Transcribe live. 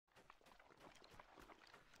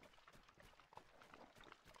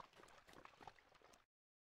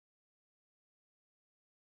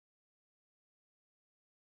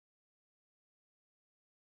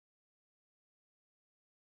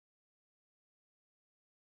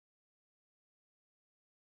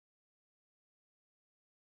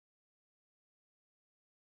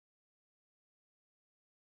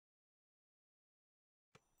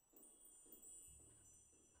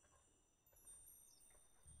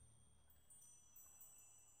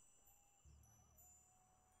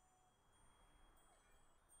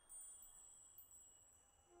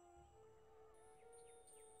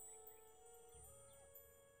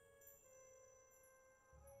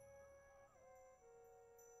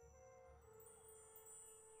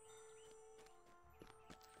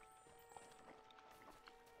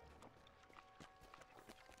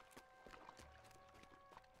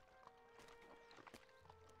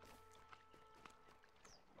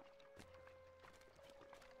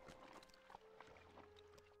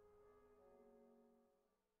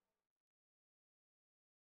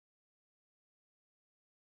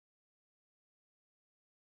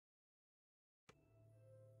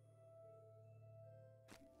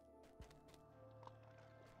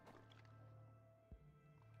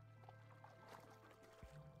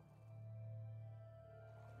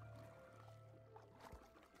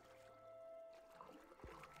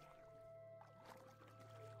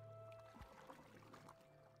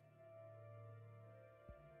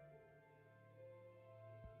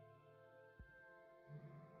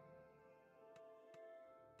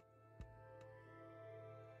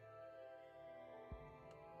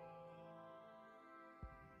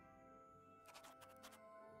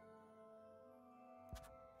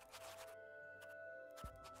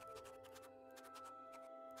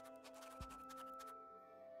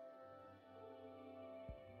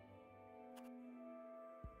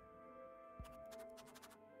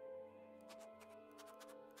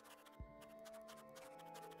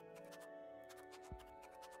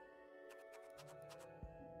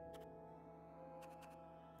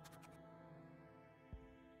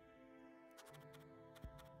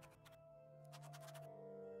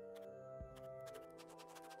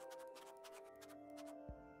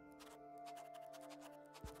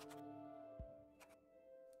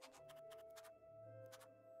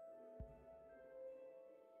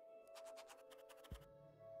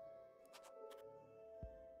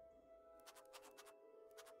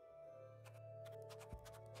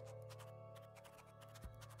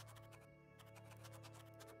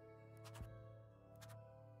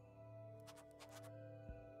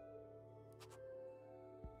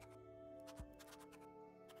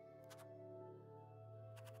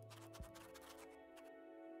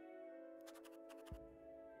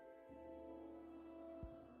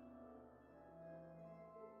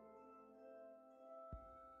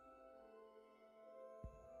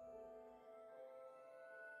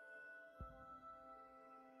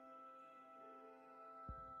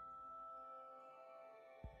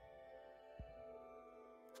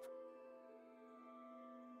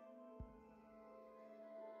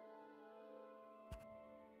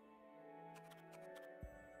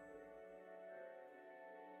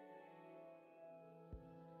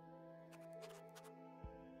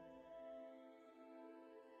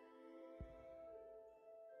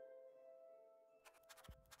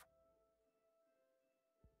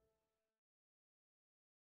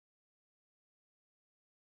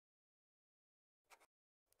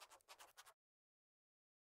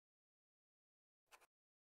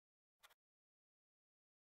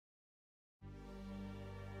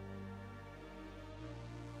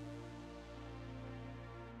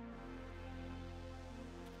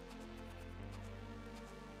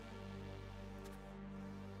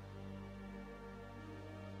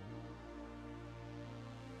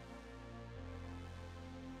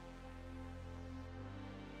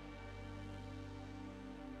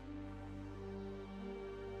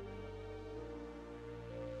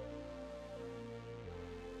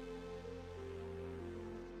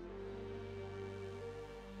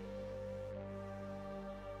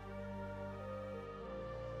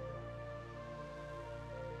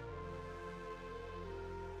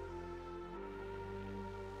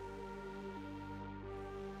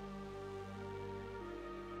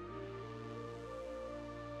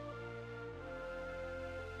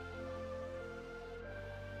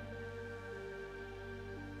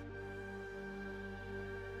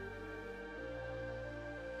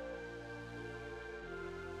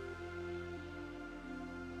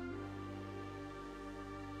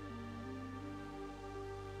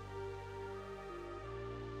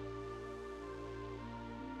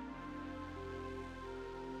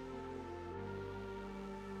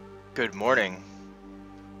Good morning.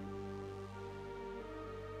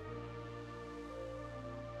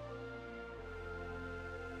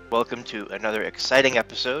 Welcome to another exciting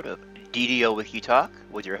episode of DDOwiki Talk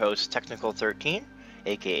with your host Technical 13,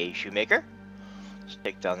 aka ShoeMaker. Let's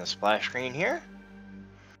take down the splash screen here.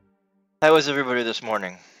 How was everybody this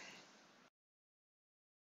morning?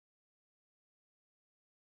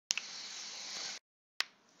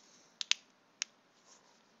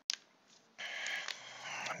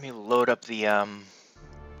 Let me load up the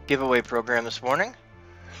giveaway program this morning.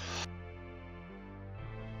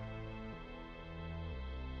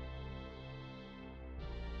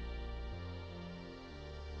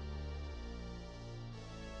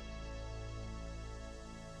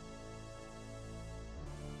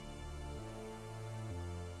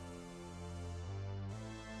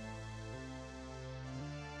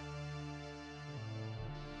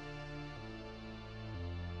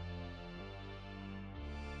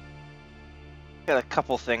 Got a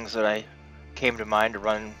couple things that I came to mind to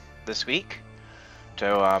run this week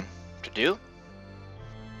to do.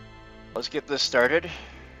 Let's get this started.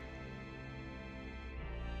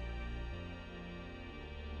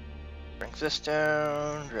 Bring this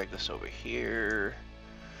down, drag this over here.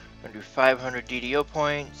 I'm gonna do 500 DDO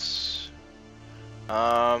points.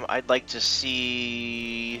 I'd like to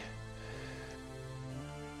see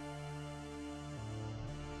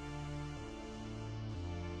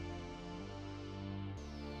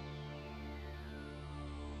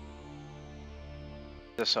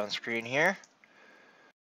this on screen here.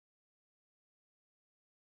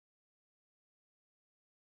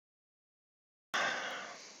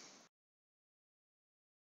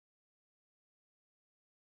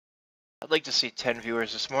 I'd like to see 10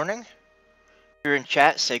 viewers this morning. If you're in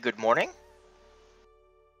chat, say good morning.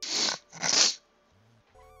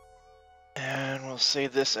 And we'll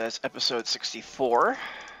save this as episode 64.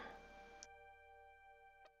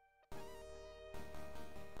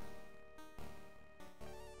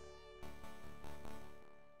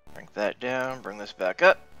 Bring that down, bring this back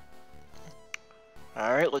up.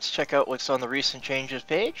 Alright, let's check out what's on the recent changes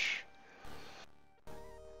page.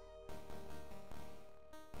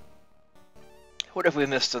 What have we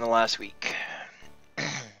missed in the last week?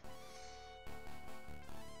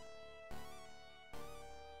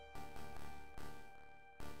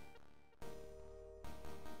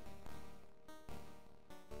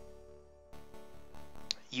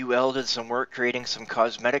 UL did some work creating some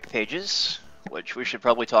cosmetic pages, which we should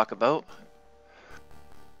probably talk about.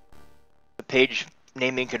 The page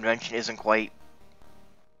naming convention isn't quite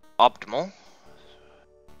optimal.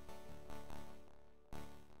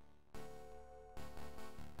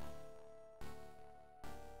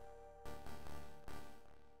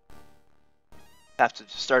 Have to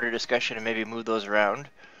start a discussion and maybe move those around.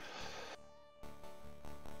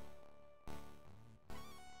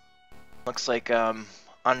 Looks like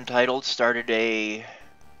Untitled started a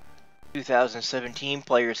 2017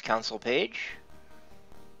 Players Council page.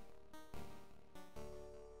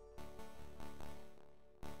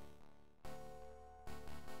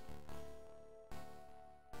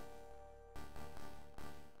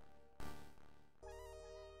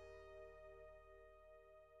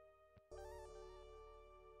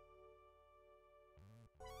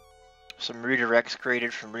 Some redirects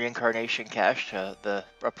created from Reincarnation Cache to the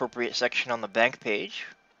appropriate section on the bank page.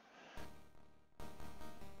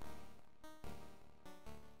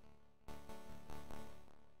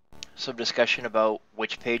 Some discussion about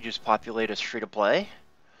which pages populate as free-to-play,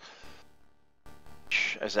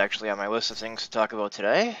 which is actually on my list of things to talk about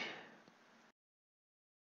today.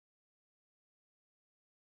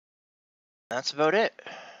 That's about it.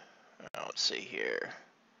 Now, let's see here.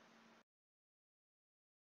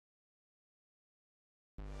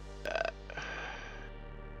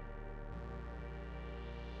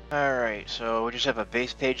 Alright, so we just have a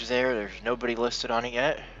base page there. There's nobody listed on it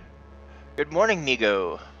yet. Good morning,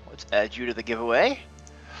 Migo. Let's add you to the giveaway.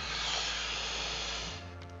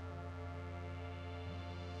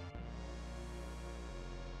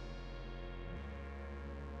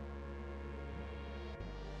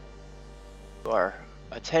 You are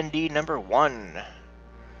attendee number 1.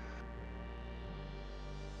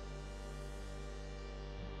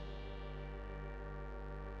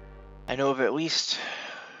 I know of at least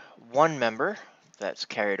one member that's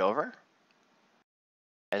carried over,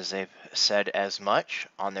 as they've said as much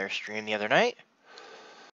on their stream the other night.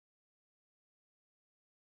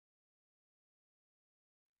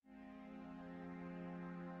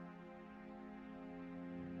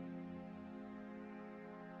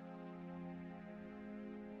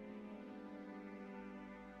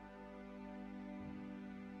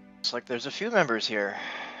 Looks like there's a few members here.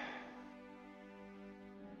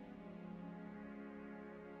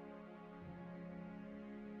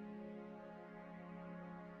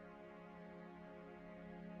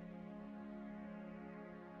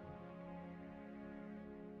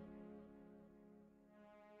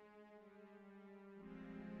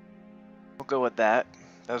 go with that.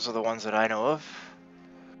 Those are the ones that I know of.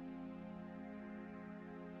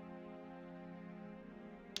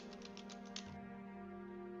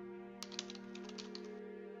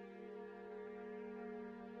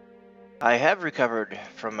 I have recovered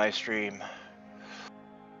from my stream.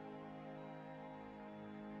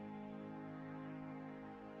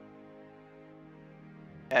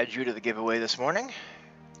 Add you to the giveaway this morning.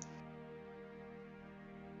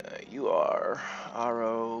 You are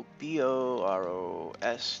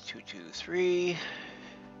ROBOROS223.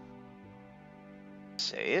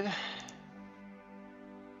 Save.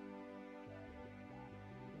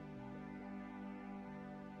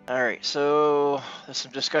 Alright, so there's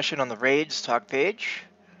some discussion on the raids talk page.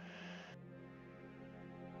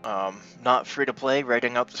 Not free to play.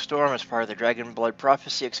 Riding Out the Storm as part of the Dragon Blood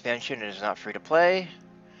Prophecy expansion is not free to play.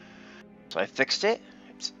 So I fixed it.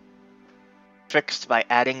 It's fixed by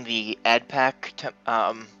adding the add pack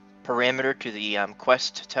parameter to the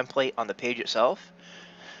quest template on the page itself.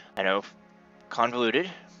 I know, convoluted.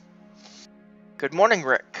 Good morning,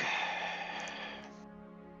 Rick.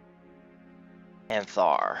 And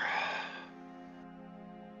Thar.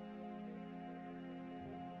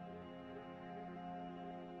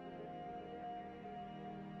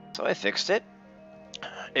 So I fixed it.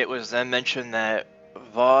 It was then mentioned that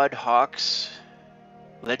VOD Hawks,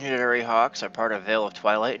 Legendary Hawks, are part of Veil of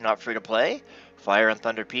Twilight, not free to play. Fire and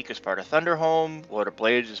Thunder Peak is part of Thunderhome. Lord of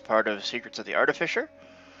Blades is part of Secrets of the Artificer.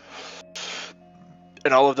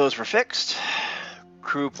 And all of those were fixed.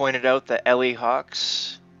 Crew pointed out that Ellie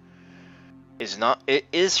Hawks is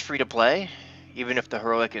free to play, even if the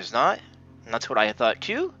Heroic is not. And that's what I thought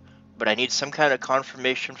too. But I need some kind of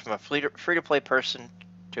confirmation from a free to play person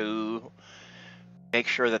to make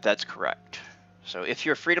sure that that's correct. So if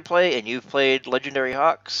you're free to play and you've played Legendary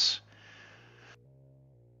Hawks,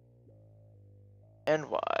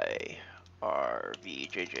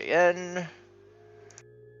 NYRVJJN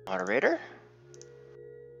moderator,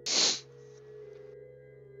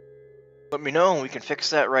 let me know and we can fix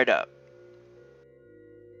that right up.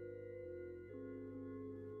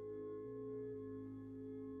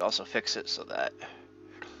 Also fix it so that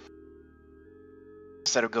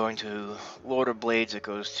instead of going to Lord of Blades, it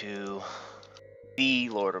goes to the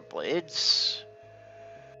Lord of Blades.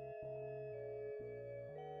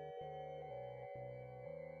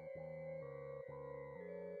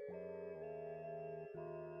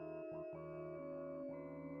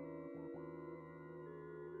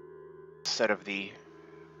 Instead of the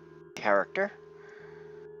character.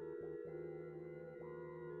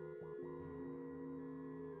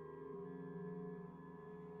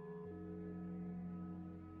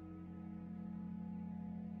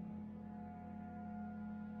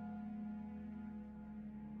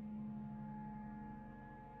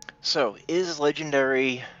 So, is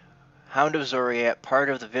Legendary Hound of Zoriat part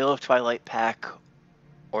of the Veil of Twilight pack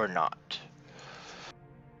or not?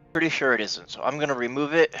 Pretty sure it isn't, so I'm going to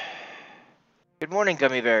remove it. Good morning,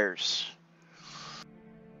 Gummy Bears.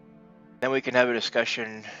 Then we can have a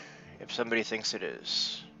discussion if somebody thinks it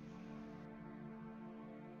is.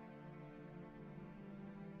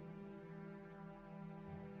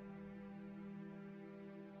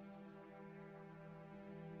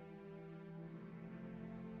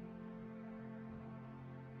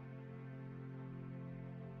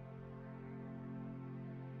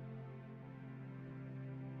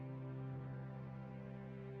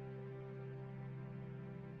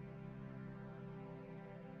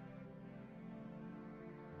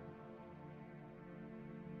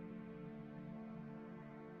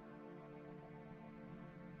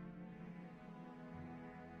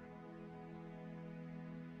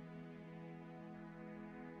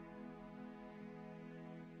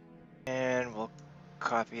 And we'll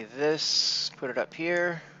copy this, put it up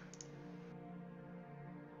here.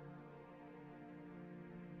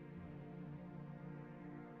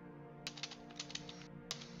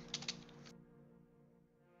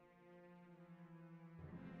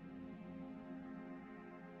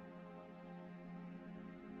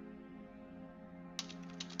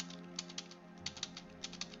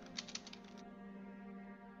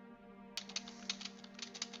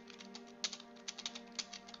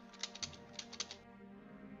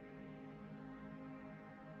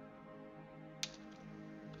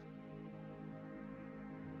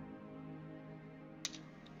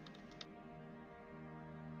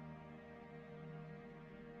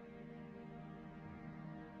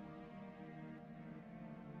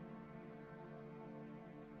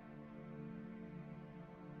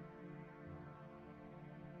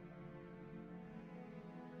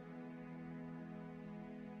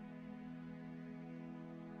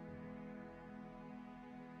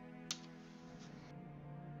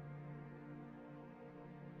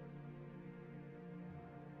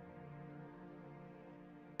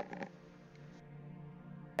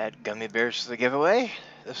 Add gummy bears to the giveaway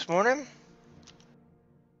this morning.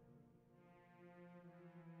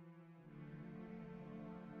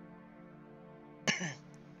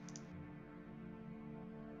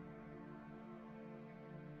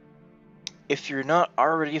 If you're not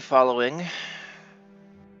already following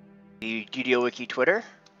the DDOwiki Twitter,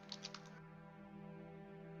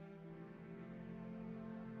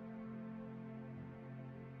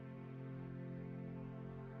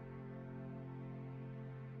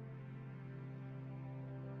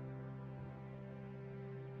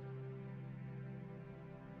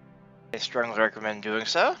 I strongly recommend doing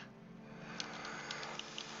so.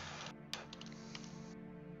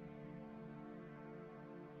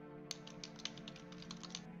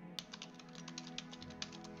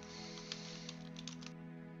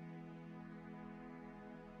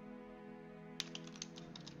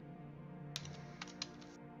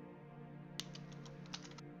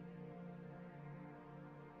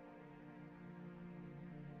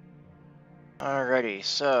 Alrighty,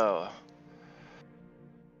 so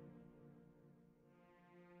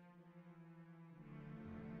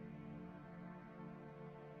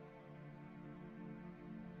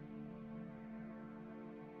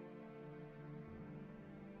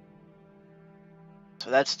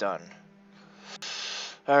that's done.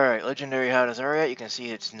 Alright, Legendary How to Zarya, you can see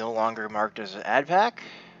it's no longer marked as an ad pack.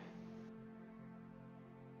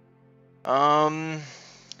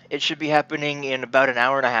 It should be happening in about an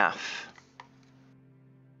hour and a half.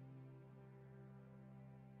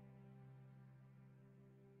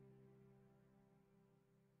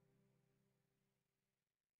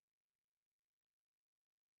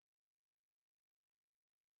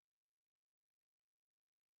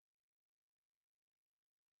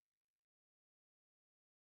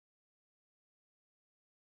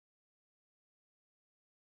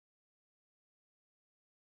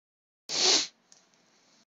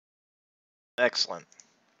 Excellent.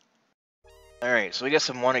 Alright, so we got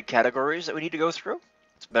some wanted categories that we need to go through.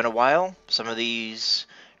 It's been a while. Some of these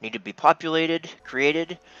need to be populated,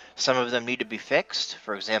 created. Some of them need to be fixed.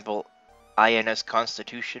 For example, INS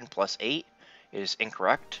Constitution +8 is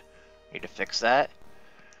incorrect. Need to fix that.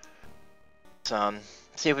 So,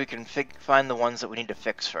 see if we can find the ones that we need to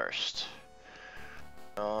fix first.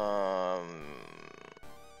 I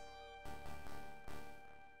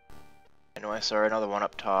know I saw another one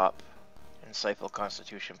up top. Insightful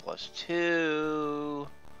Constitution +2.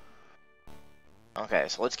 Okay,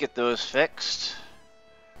 so let's get those fixed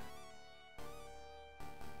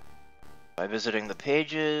by visiting the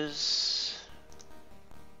pages.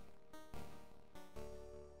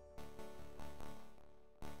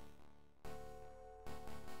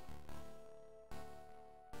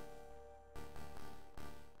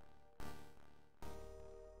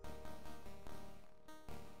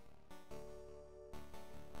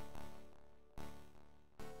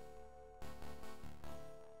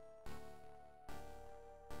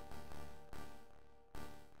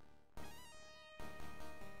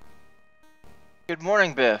 Good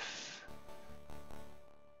morning, Biff.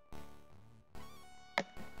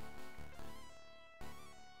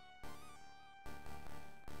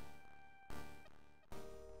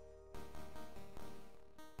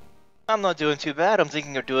 I'm not doing too bad. I'm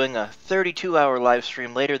thinking of doing a 32-hour live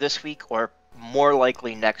stream later this week, or more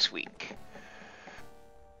likely next week.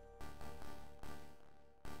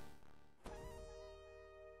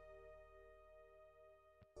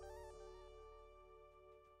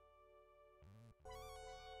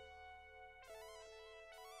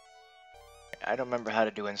 I don't remember how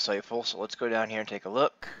to do Insightful, so let's go down here and take a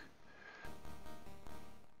look.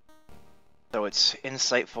 So it's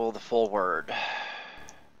Insightful, the full word.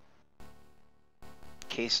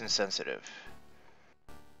 Case insensitive.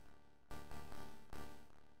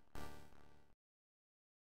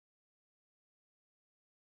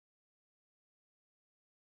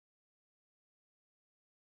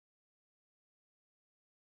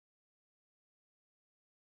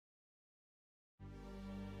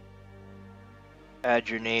 Add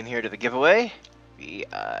your name here to the giveaway.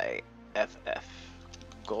 BIFF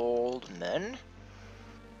Goldman.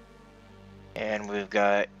 And we've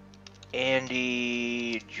got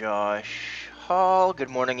Andy Josh Hall.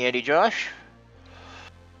 Good morning, Andy Josh.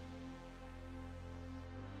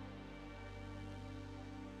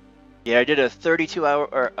 Yeah, I did a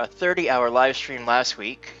 30-hour live stream last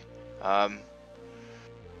week.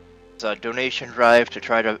 It's a donation drive to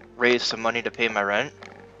try to raise some money to pay my rent.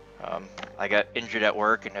 I got injured at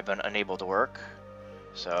work and have been unable to work,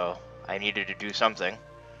 so I needed to do something.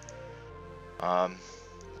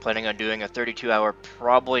 Planning on doing a 32-hour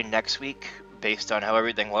probably next week, based on how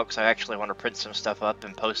everything looks. I actually want to print some stuff up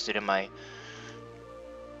and post it in my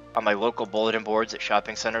on my local bulletin boards at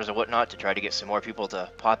shopping centers and whatnot to try to get some more people to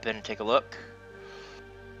pop in and take a look.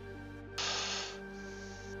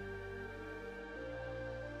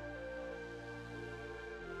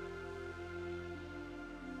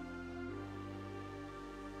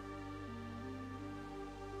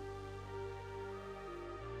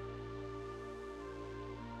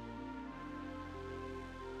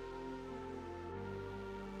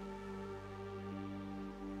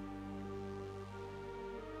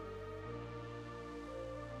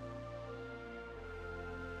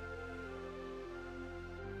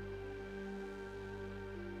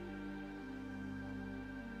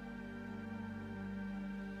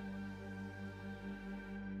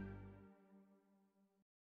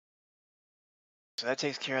 So that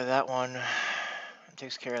takes care of that one. That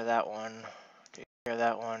takes care of that one. Takes care of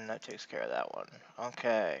that one. That takes care of that one.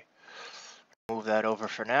 Okay. Move that over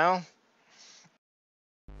for now.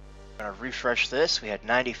 I'm gonna refresh this. We had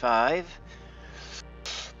 95.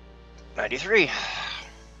 93.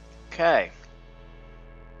 Okay.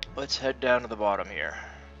 Let's head down to the bottom here.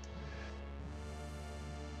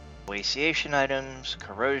 Glaciation items,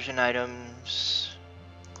 corrosion items,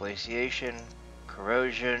 glaciation,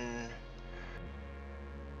 corrosion,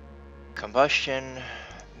 combustion,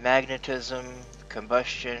 magnetism,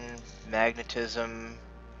 combustion, magnetism,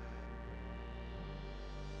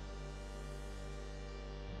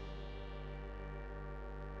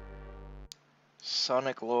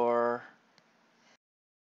 sonic lore,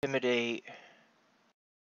 intimidate,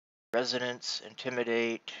 resonance,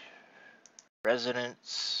 intimidate,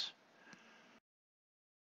 resonance,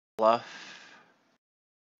 bluff,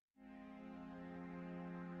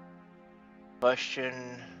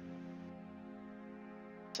 combustion,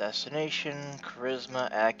 assassination, charisma,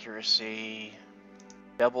 accuracy,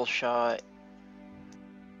 double shot,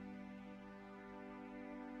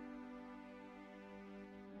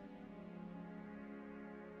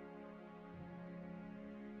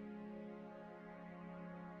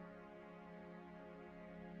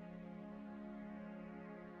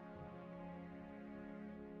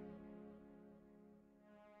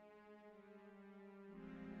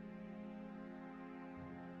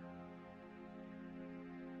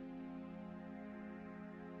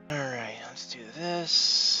 Alright, let's do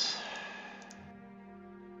this.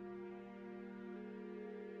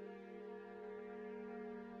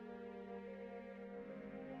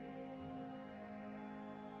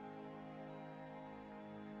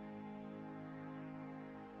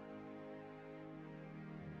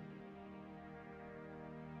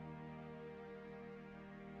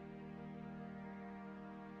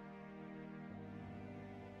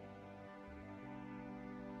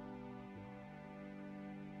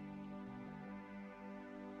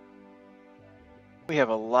 We have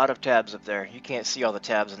a lot of tabs up there. You can't see all the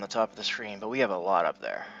tabs on the top of the screen, but we have a lot up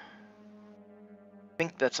there. I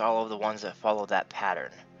think that's all of the ones that follow that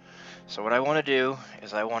pattern. So what I want to do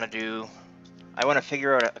is I want to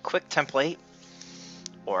figure out a quick template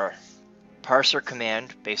or parser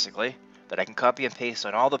command, basically, that I can copy and paste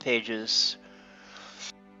on all the pages.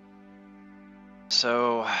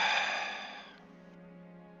 So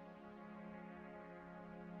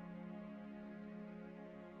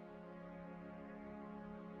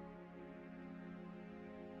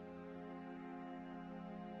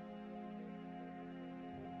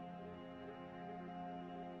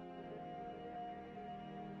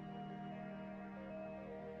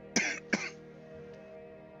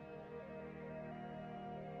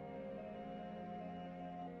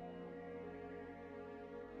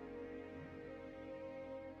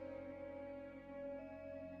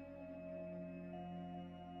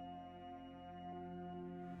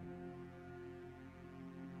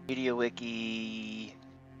DDOwiki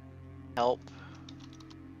help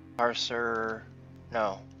parser,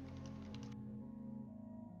 no,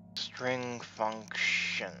 string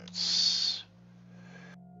functions.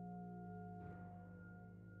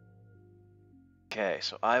 Okay,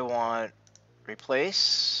 so I want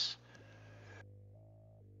replace.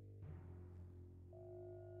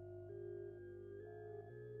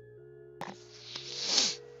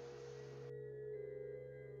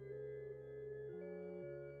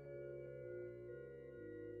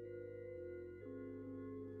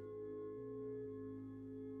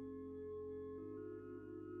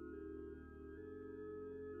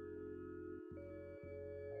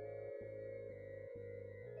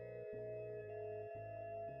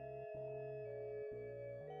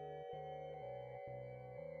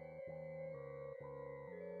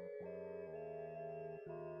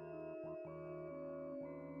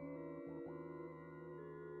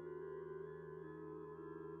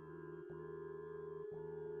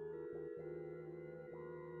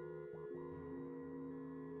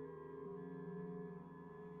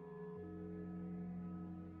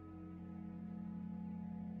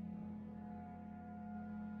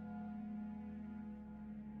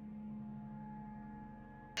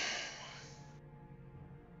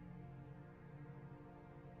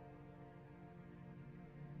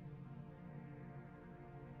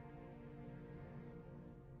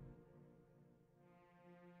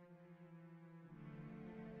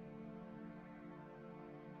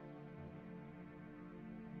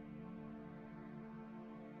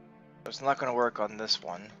 it's not going to work on this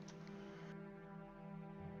one.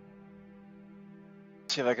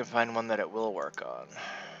 See if I can find one that it will work on.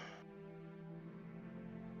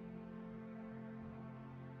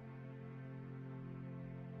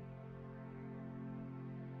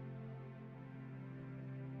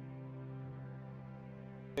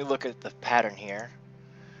 Let me look at the pattern here.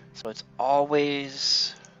 So it's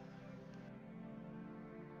always...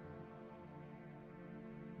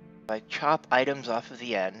 I chop items off of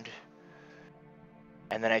the end,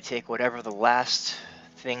 and then I take whatever the last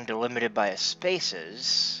thing delimited by a space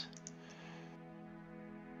is.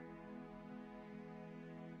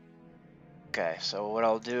 Okay, so what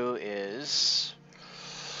I'll do is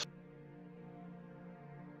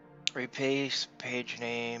replace page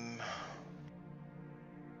name.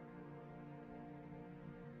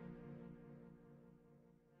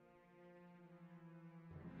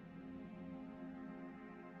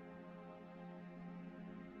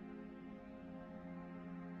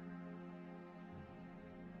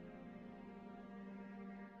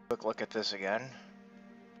 Quick look at this again.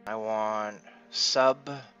 I want sub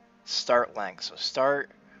start length. So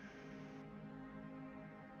start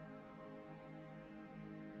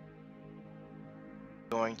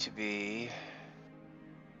going to be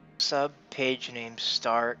sub page name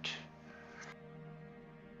start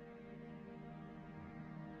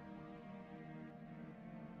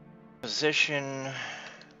position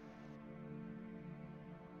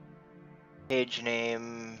page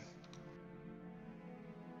name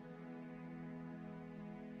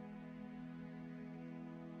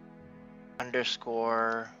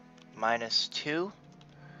underscore -2.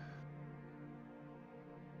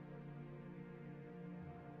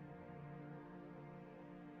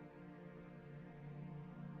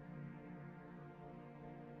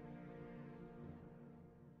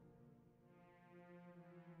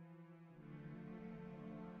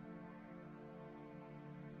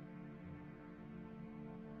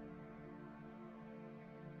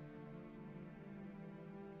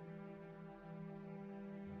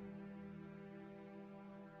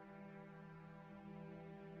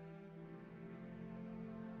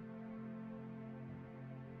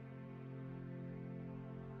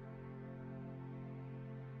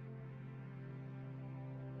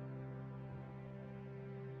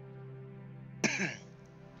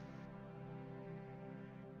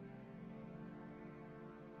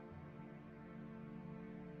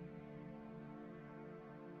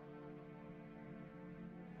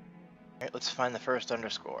 Alright, let's find the first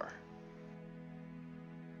underscore.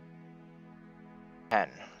 10.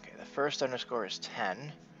 Okay, the first underscore is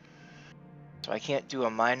 10. So I can't do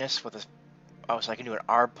a minus with a... Oh, so I can do an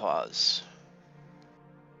R pause.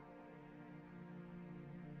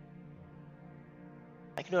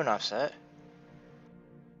 I can do an offset.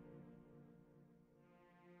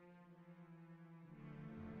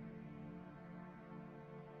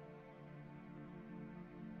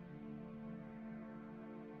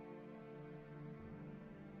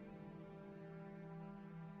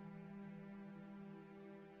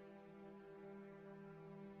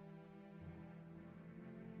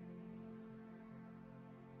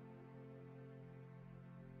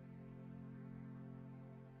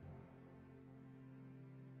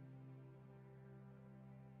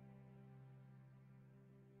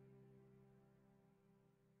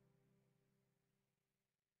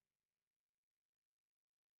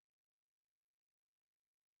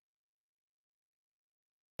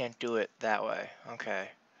 Can't do it that way. Okay.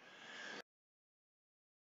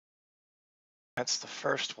 That's the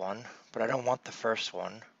first one, but I don't want the first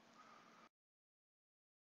one.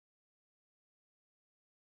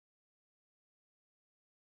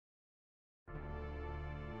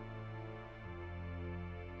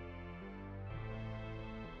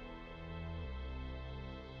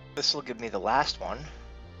 This will give me the last one.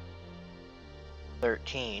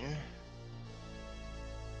 13.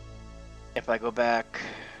 If I go back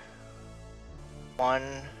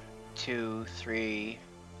 1, 2, 3,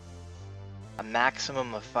 a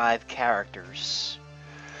maximum of 5 characters.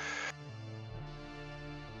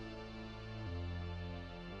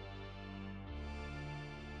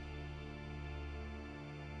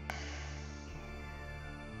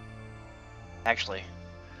 Actually,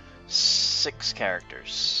 6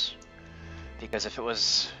 characters. Because if it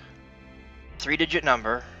was a 3-digit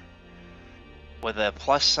number with a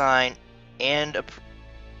plus sign and a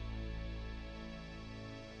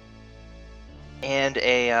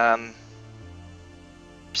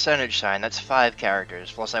percentage sign, that's 5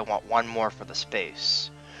 characters, plus I want 1 more for the space.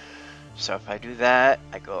 So if I do that,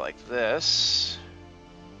 I go like this.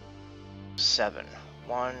 7.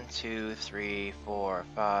 1, 2, 3, 4,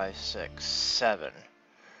 5, 6, 7.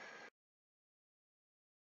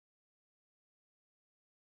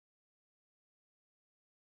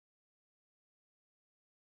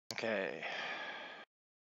 Okay.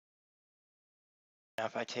 Now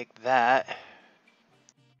if I take that,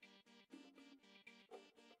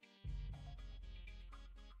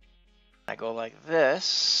 I go like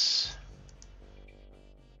this.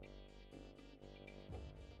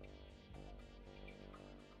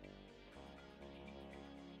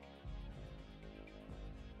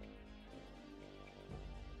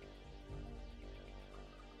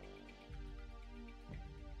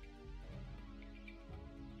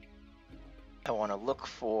 I want to look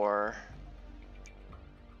for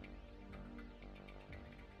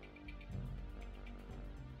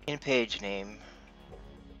in page name.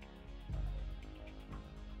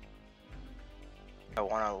 I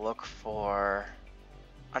want to look for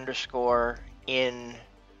underscore in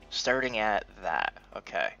starting at that.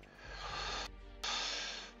 Okay.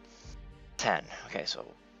 10. Okay, so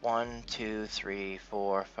 1, 2, 3,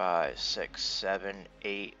 4, 5, 6, 7,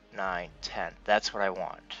 8, 9, 10. That's what I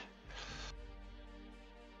want.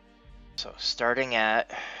 So starting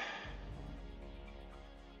at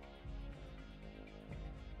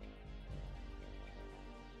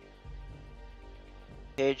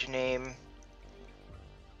page name,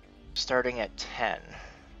 starting at 10.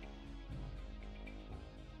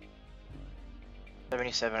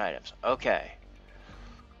 77 items. Okay.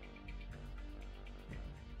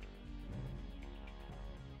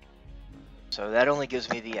 So that only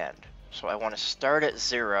gives me the end. So I want to start at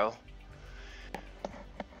 0.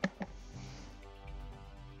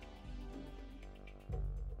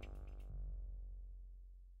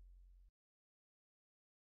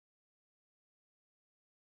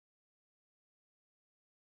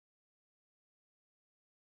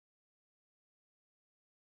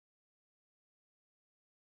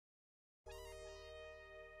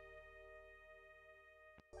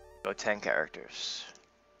 Go 10 characters.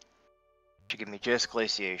 Should give me just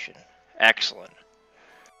glaciation. Excellent.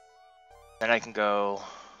 Then I can go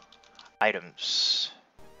items.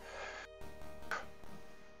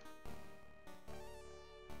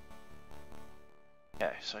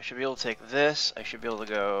 Okay, so I should be able to take this. I should be able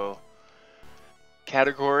to go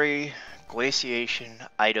category, glaciation,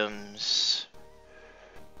 items.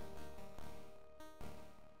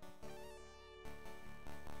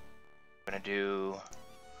 I'm gonna do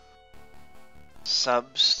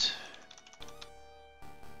subst.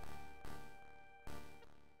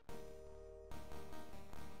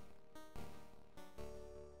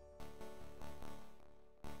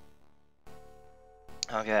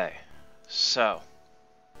 Okay, so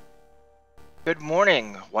good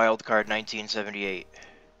morning, Wildcard 1978.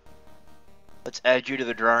 Let's add you to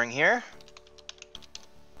the drawing here.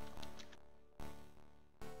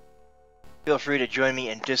 Feel free to join me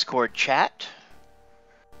in Discord chat.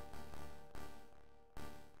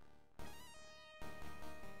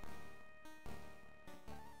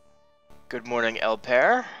 Good morning, El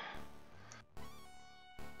Pair.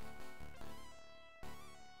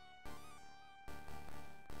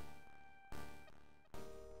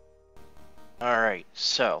 Alright,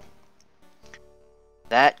 so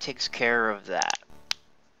that takes care of that.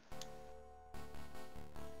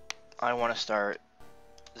 I want to start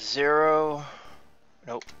 0.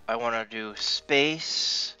 Nope, I want to do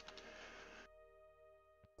space.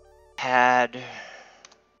 Add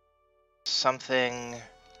something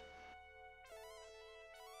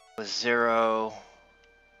with 0,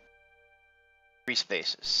 3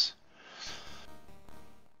 spaces.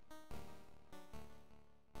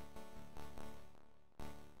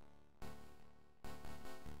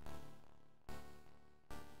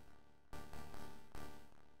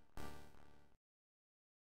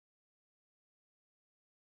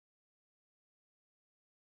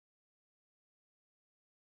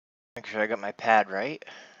 Make sure I got my pad right.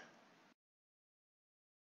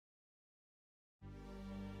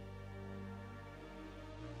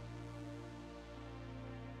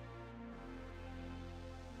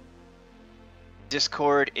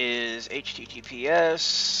 Discord is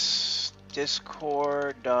https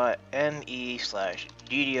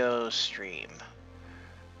discord.me/DDOstream.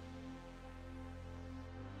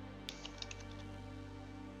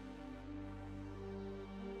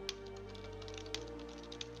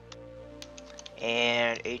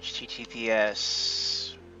 And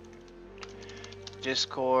https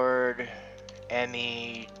Discord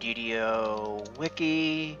me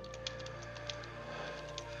DDOwiki.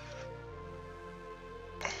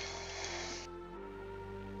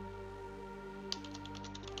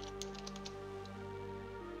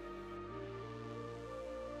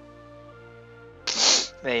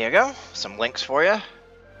 There you go, some links for you.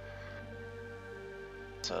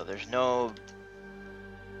 So there's no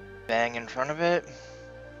bang in front of it.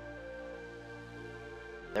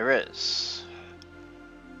 There is.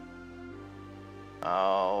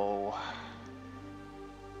 Oh.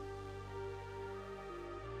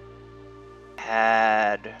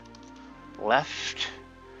 Had left.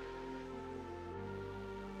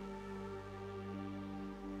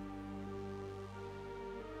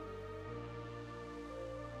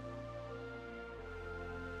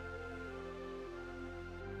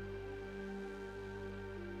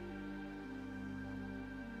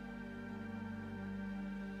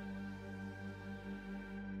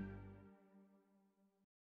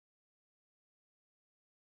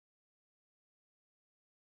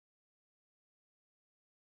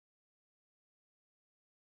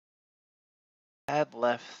 Add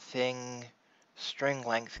left thing string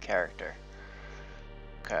length character.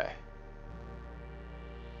 Okay.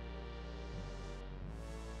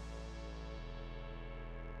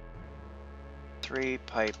 3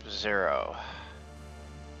 pipe 0.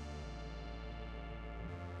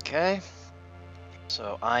 Okay.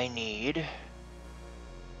 So I need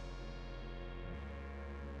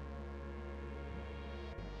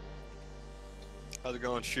How's it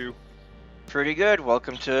going, Shoe? pretty good.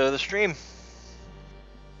 Welcome to the stream.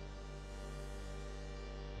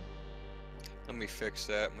 Let me fix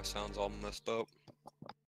that. My sound's all messed up.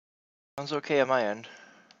 Sounds okay on my end.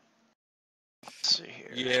 Let's see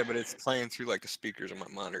here. Yeah, but it's playing through like the speakers on my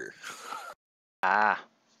monitor. Ah.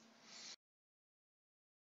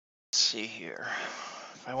 Let's see here.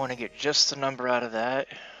 If I want to get just the number out of that.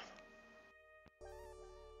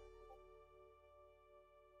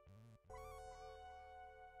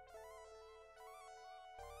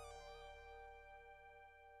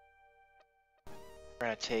 We're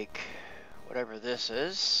going to take whatever this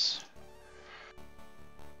is.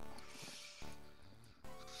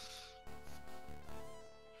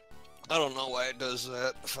 I don't know why it does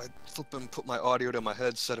that. If I flip and put my audio to my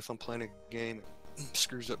headset if I'm playing a game, it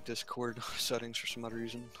screws up Discord settings for some odd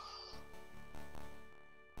reason.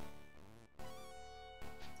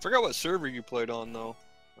 Forgot what server you played on though.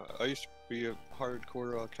 I used to be a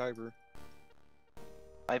hardcore Kyber.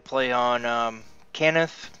 I play on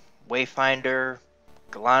Kenneth, Wayfinder,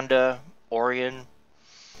 Galanda, Orion.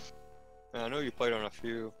 I know you played on a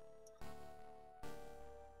few.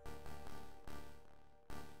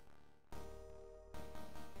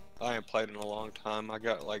 I ain't played in a long time. I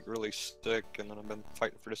got like really sick and then I've been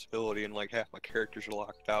fighting for disability and like half my characters are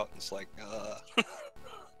locked out and it's like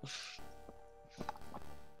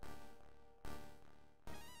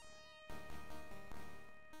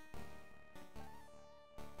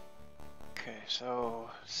Okay, so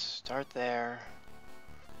start there.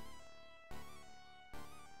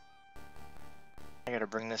 I gotta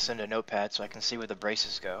bring this into Notepad so I can see where the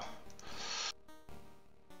braces go.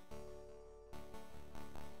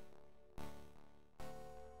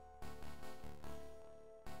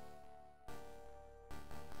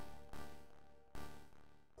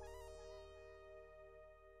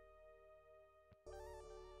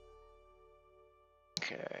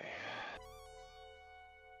 Okay.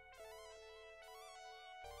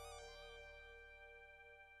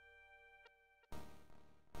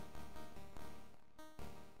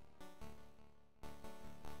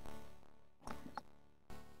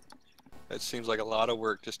 It seems like a lot of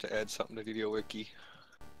work just to add something to DDOwiki.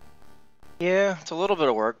 Yeah, it's a little bit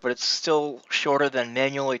of work, but it's still shorter than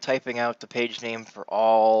manually typing out the page name for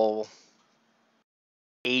all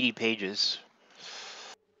 80 pages.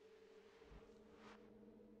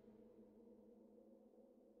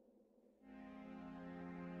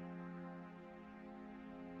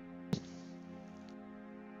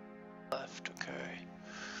 Left, okay.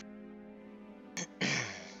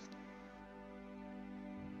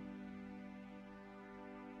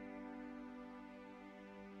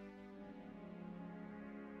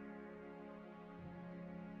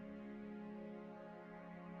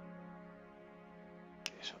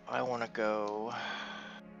 So I want to go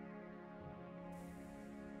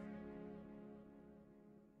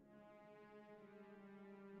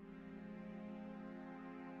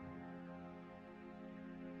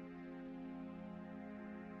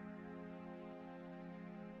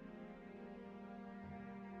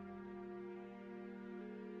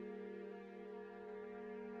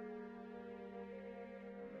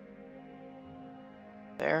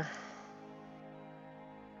there.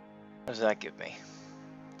 What does that give me?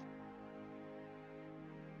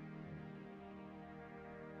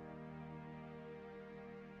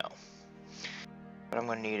 No. What I'm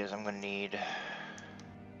going to need is I'm going to need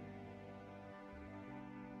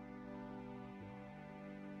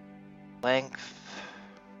length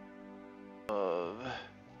of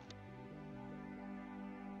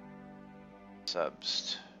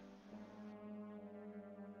subst.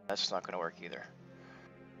 That's not going to work either.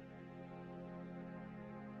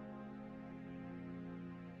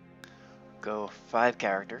 Go 5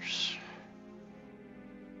 characters.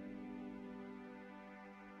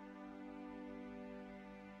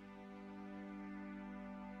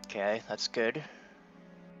 Okay, that's good.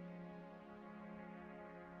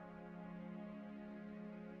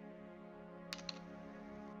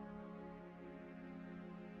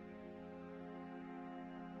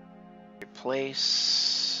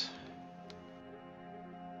 Replace.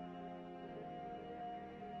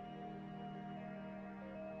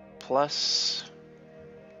 Plus.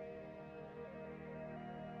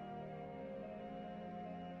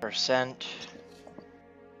 Percent.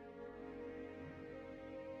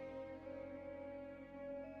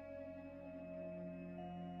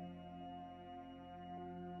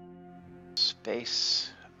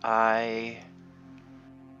 Space.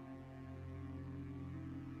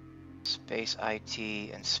 Space IT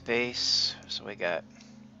and space. So we got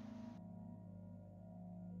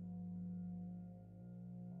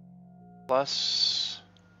plus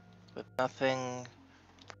with nothing,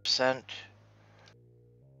 percent,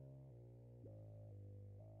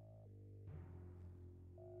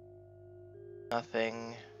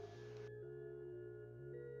 nothing,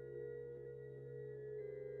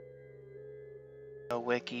 no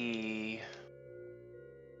wiki,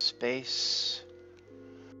 space,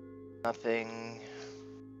 nothing,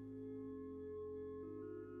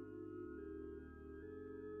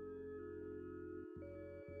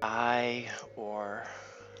 I or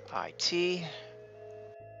IT.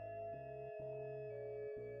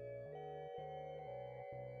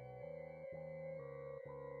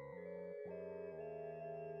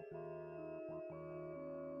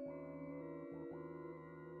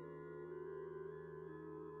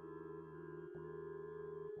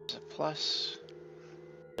 Is it plus?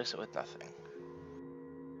 Is it with nothing?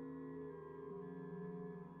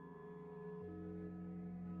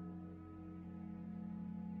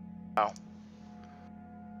 Oh.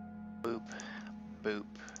 Boop, boop,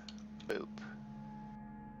 boop,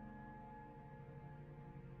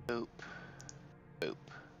 boop, boop.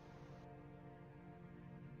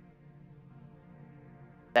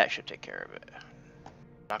 That should take care of it.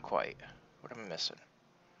 Not quite. What am I missing?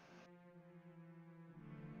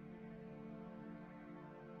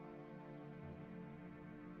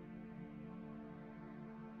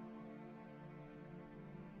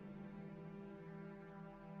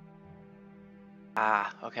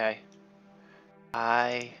 Ah, okay.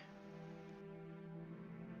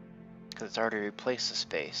 Because it's already replaced the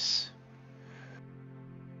space.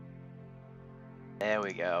 There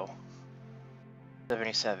we go.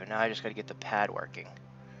 77. Now I just gotta get the pad working.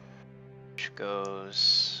 Which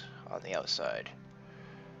goes on the outside.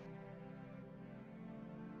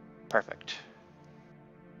 Perfect.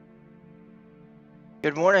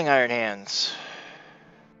 Good morning, Iron Hands.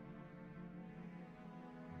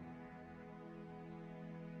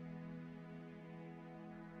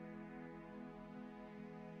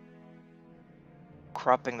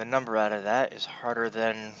 Cropping the number out of that is harder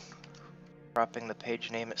than cropping the page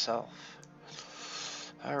name itself.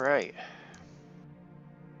 Alright.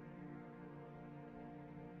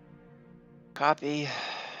 Copy.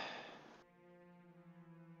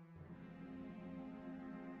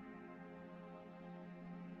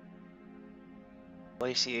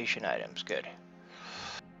 Glaciation items, good.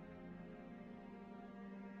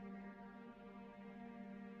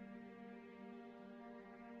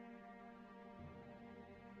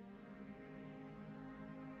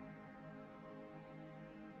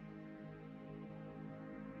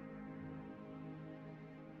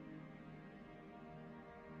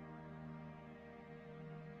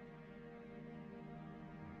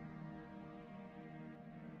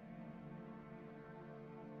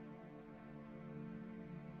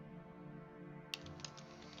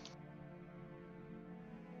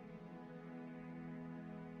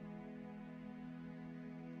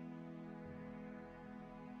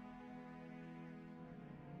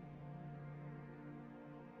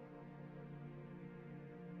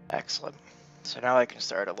 Excellent. So now I can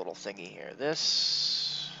start a little thingy here.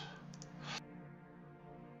 This.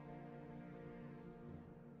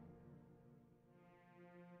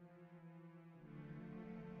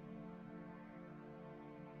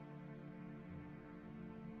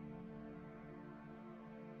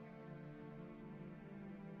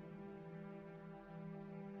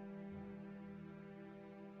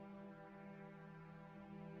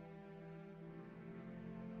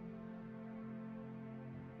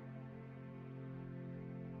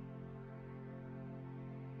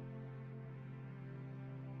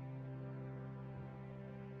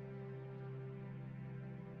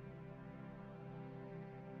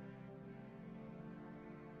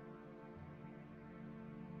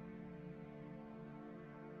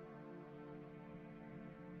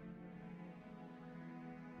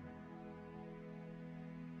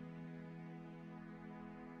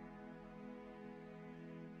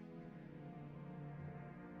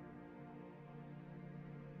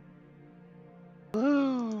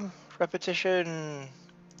 repetition.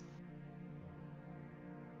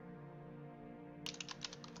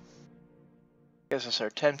 Guess it's our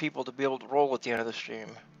 10 people to be able to roll at the end of the stream.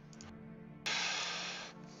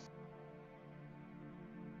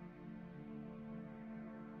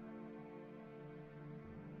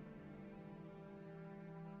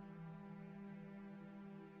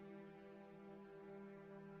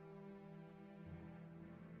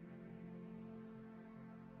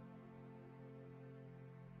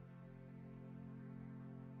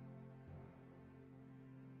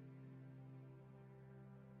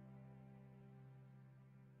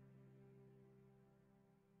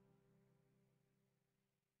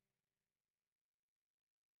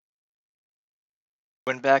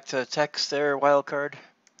 Went back to text there, wildcard.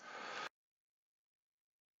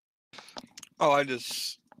 Oh, I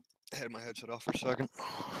just had my headset off for a second.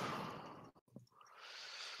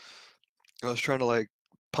 I was trying to like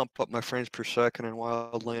pump up my frames per second in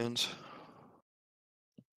Wildlands.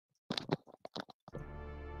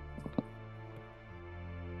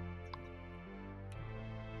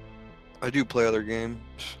 I do play other games.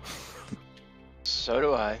 So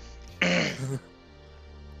do I.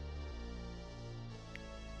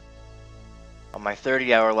 On my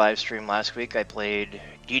 30-hour live stream last week, I played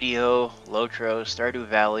DDO, Lotro, Stardew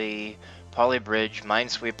Valley, Polybridge,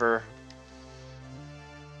 Minesweeper.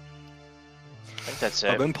 I think that's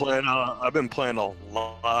it. I've been playing a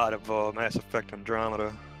lot of Mass Effect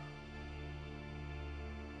Andromeda.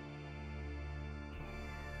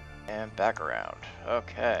 And back around.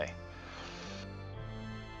 Okay.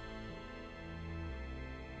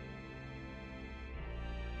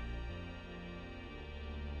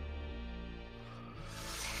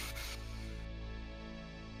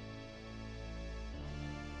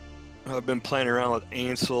 I've been playing around with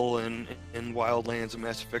Ansel and Wildlands and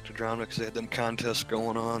Mass Effect Andromeda because they had them contests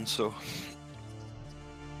going on. So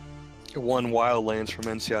I won Wildlands from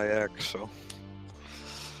NCIX. So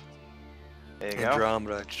There you go.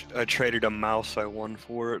 Andromeda, I traded a mouse I won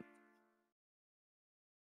for it.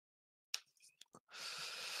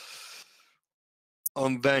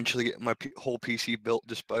 I'm eventually getting my whole PC built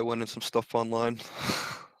just by winning some stuff online.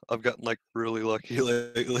 I've gotten like really lucky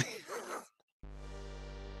lately.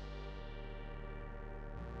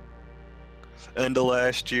 End of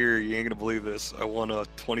last year, you ain't gonna believe this, I won a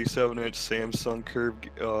 27-inch Samsung curved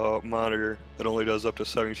monitor that only does up to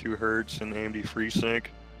 72 hertz and AMD FreeSync.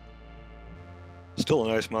 Still a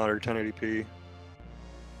nice monitor, 1080p.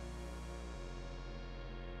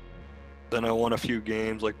 Then I won a few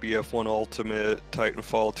games like BF1 Ultimate,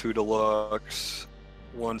 Titanfall 2 Deluxe,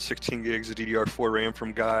 won 16 gigs of DDR4 RAM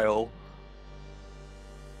from Guile.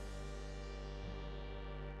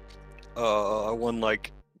 I won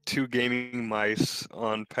like 2 gaming mice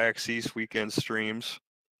on PAX East weekend streams.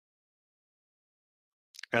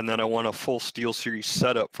 And then I won a full SteelSeries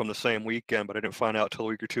setup from the same weekend, but I didn't find out till a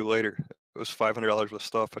week or two later. It was $500 with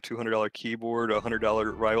stuff, a $200 keyboard, a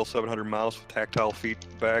 $100 Rival 700 mouse with tactile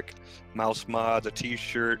feedback, mouse mods, a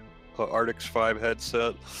t-shirt, a Arctis 5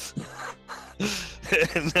 headset.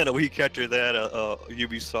 And then a week after that,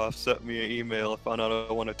 Ubisoft sent me an email. I found out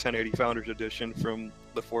I won a 1080 Founders Edition from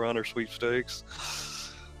the For Honor sweepstakes.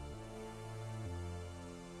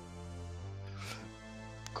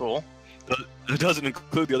 Cool. It doesn't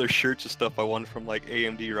include the other shirts and stuff I won from like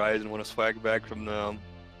AMD Ryzen. Won a swag bag from them.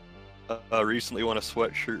 Recently won a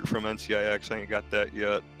sweatshirt from NCIX. I ain't got that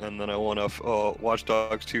yet. And then I won a Watch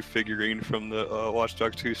Dogs 2 figurine from the Watch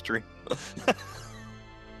Dogs 2 stream.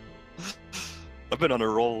 I've been on a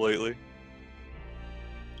roll lately.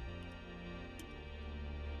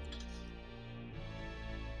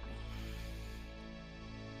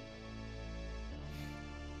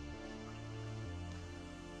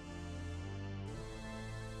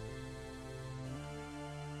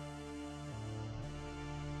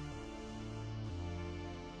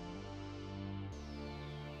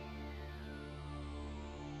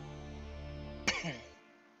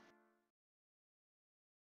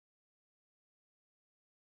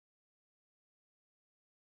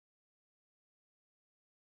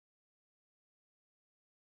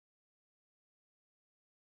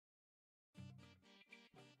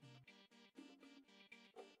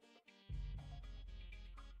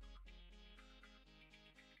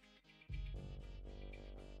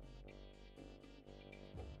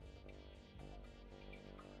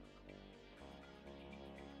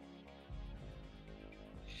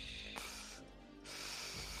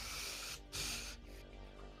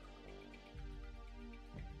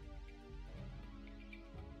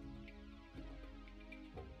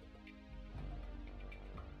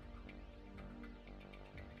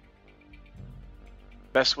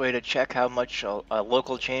 Best way to check how much a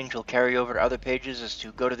local change will carry over to other pages is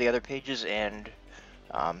to go to the other pages and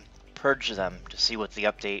purge them to see what the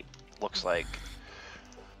update looks like.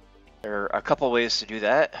 There are a couple ways to do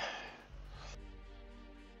that.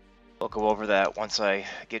 We'll go over that once I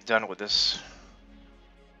get done with this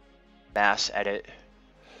mass edit.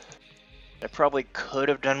 I probably could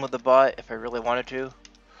have done with the bot if I really wanted to,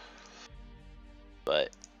 but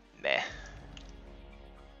meh.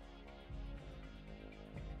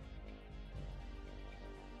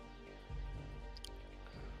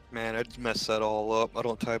 Man, I just messed that all up. I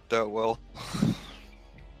don't type that well.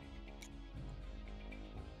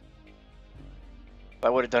 If I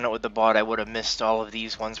would have done it with the bot, I would have missed all of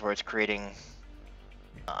these ones where it's creating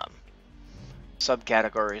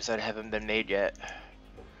subcategories that haven't been made yet.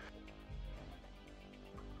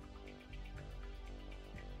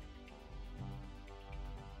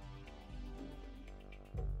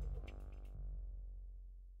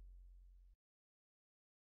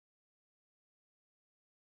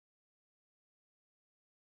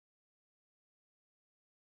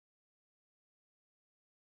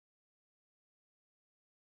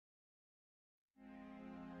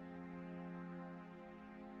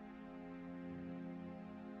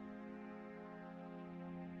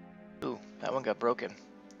 Ooh, that one got broken.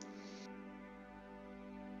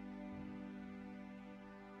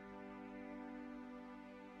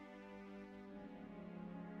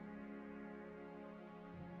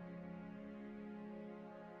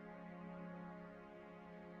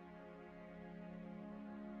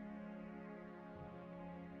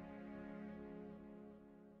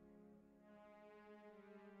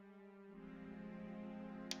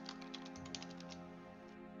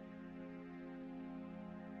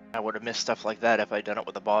 I would have missed stuff like that if I'd done it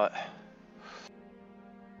with the bot.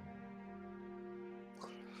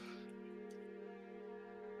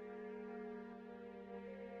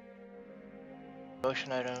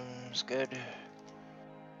 Motion items, good.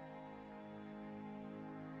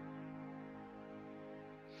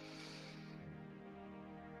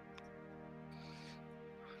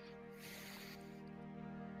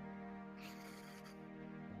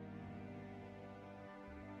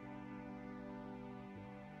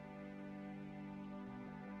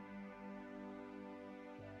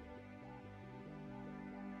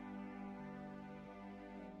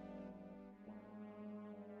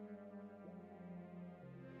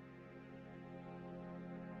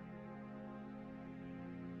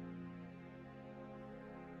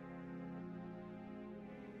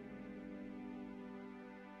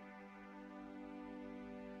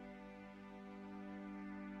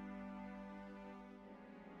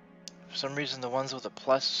 For some reason, the ones with the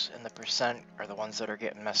plus and the percent are the ones that are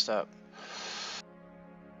getting messed up.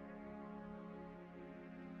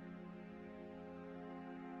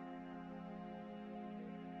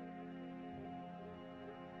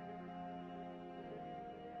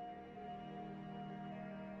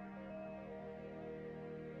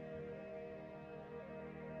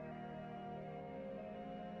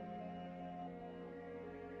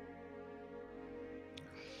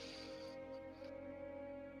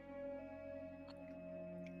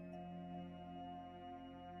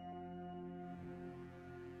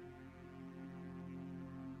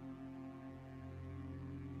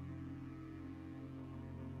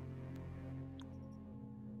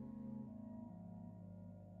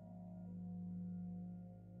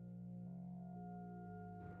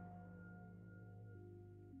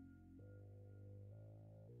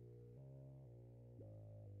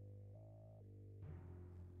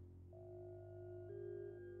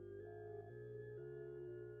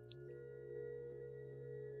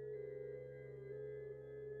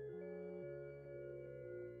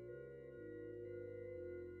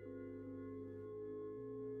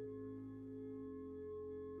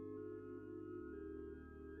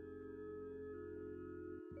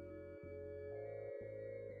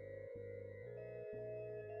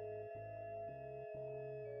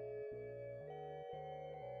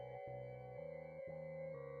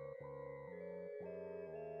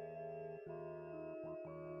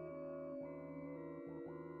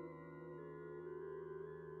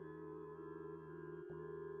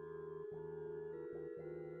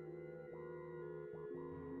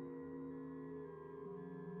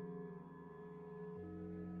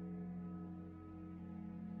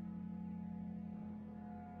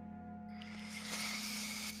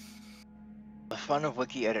 The fun of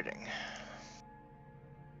wiki editing.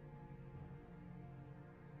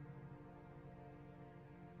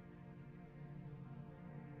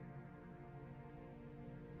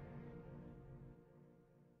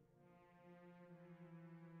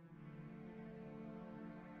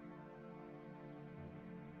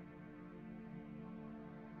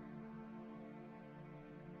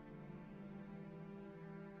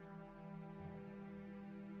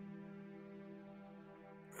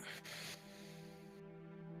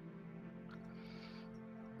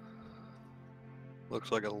 Looks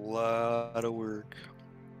like a lot of work.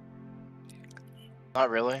 Not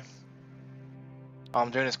really. All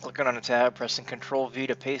I'm doing is clicking on a tab, pressing Control V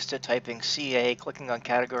to paste it, typing CA, clicking on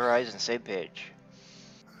Categorize, and Save Page.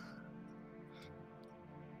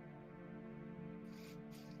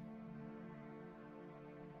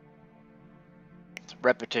 It's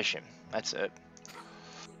repetition. That's it.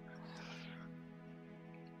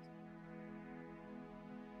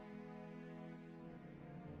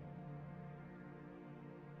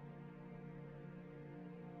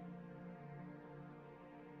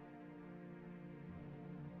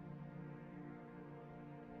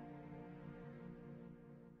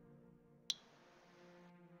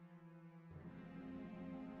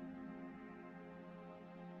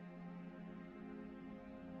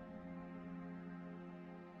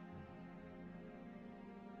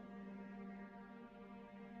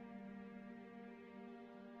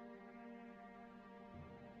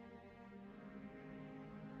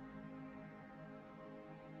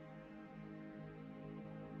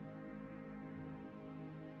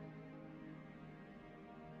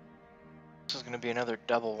 This is going to be another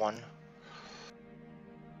double one.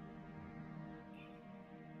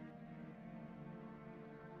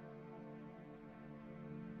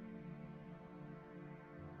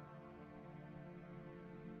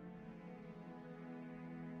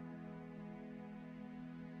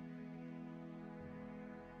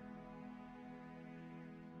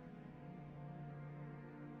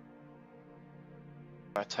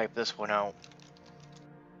 I'm going to type this one out.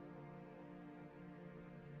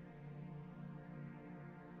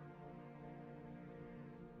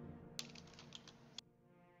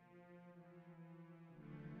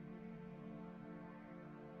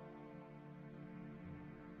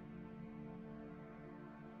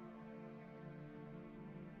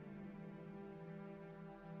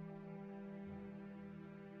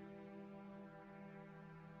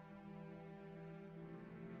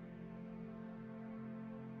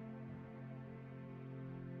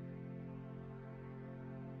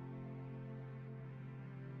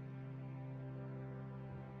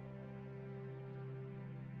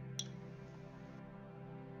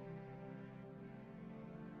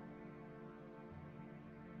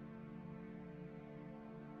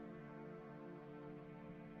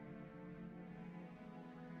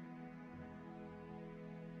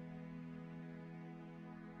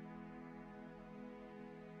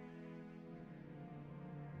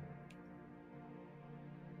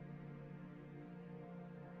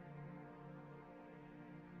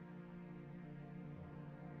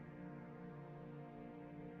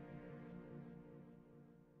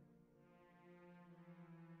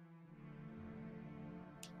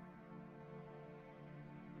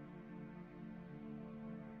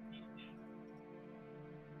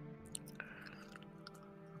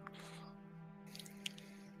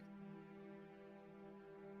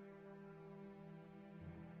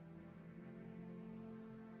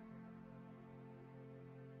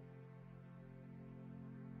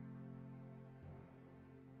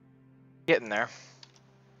 Getting there.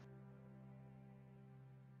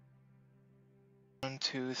 1,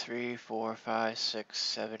 2, 3, 4, 5, 6,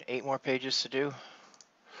 7, 8 more pages to do.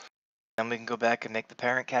 Then we can go back and make the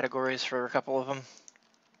parent categories for a couple of them.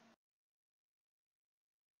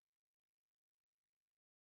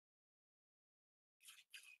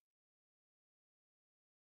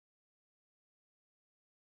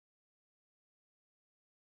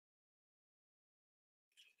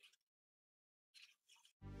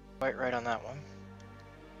 Quite right on that one.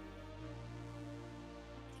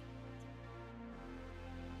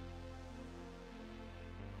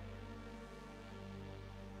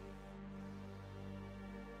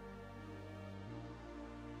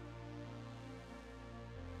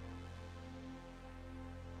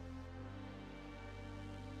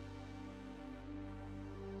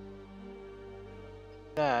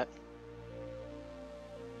 That.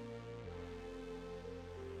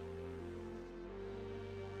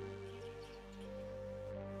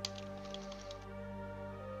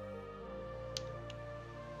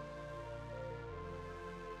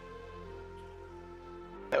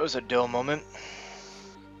 That was a dull moment.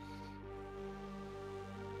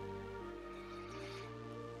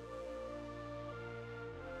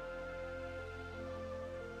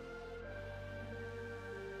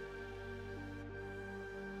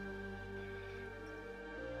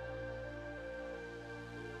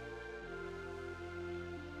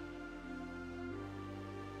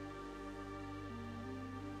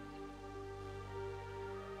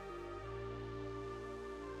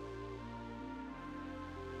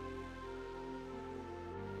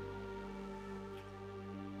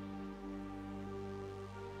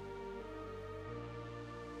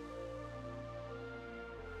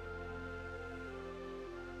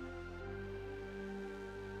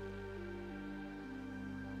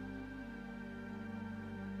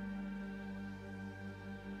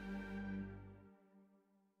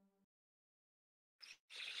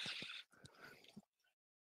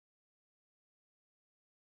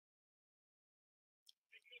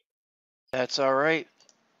 That's all right.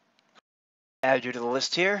 Add you to the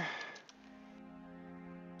list here.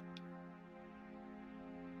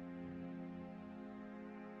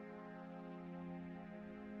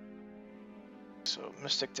 So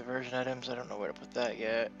Mystic Diversion items, I don't know where to put that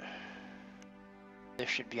yet. This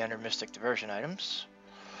should be under Mystic Diversion items.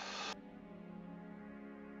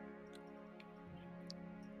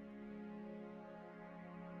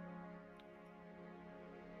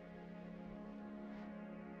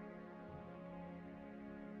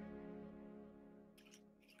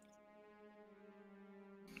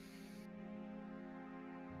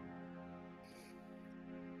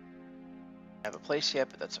 Have a place yet,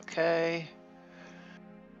 but that's okay.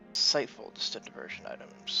 Sightful distant diversion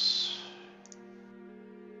items.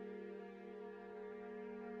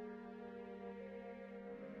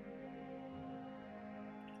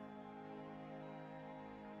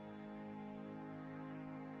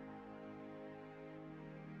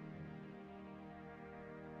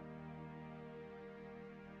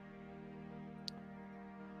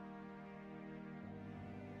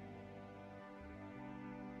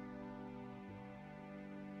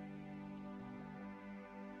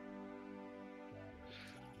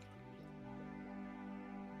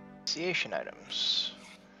 Initiation items.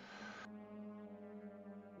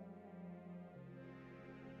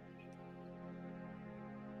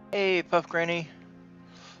 Hey, Puff Granny.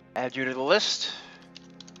 Add you to the list.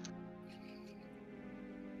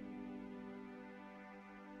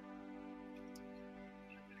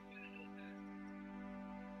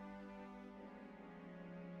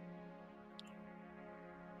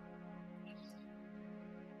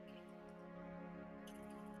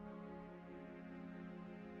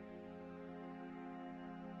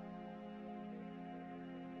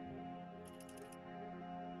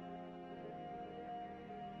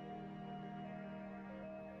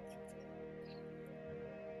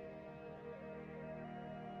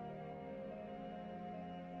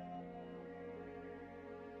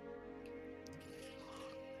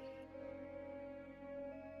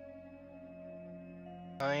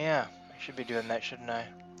 Oh yeah, I should be doing that, shouldn't I?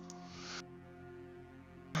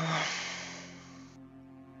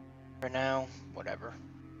 For now, whatever.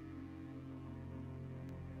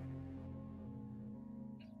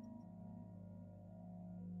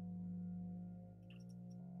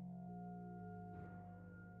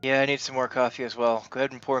 Yeah, I need some more coffee as well. Go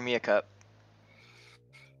ahead and pour me a cup.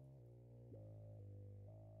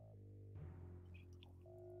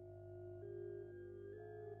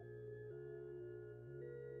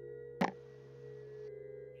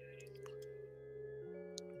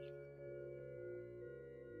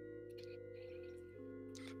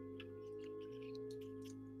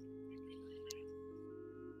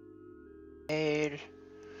 Aid.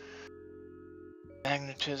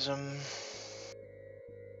 Magnetism.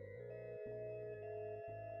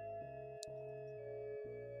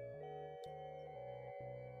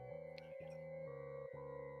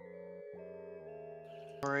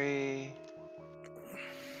 Category.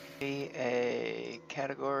 Be a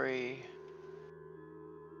category.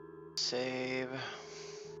 Save.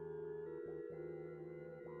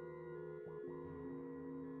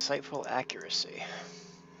 Insightful accuracy.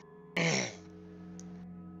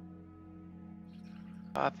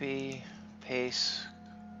 Copy, paste,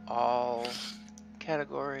 all,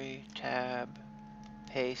 category, tab,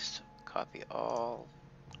 paste, copy all,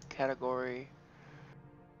 category,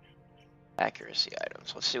 accuracy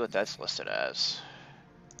items. Let's see what that's listed as.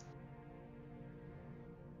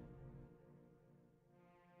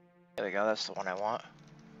 There we go, that's the one I want.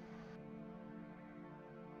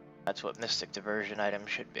 That's what Mystic Diversion item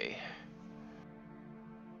should be.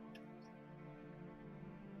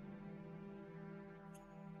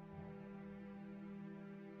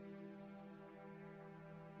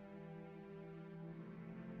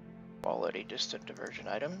 Quality distant diversion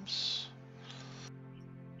items.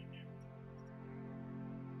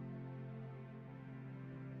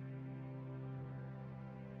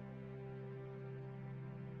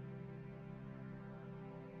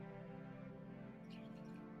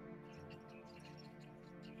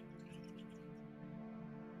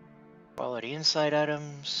 Quality insight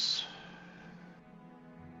items.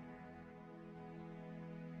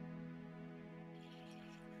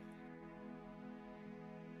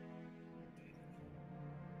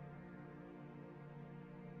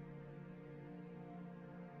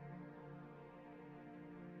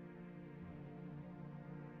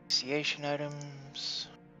 Initiation items.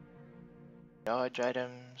 Dodge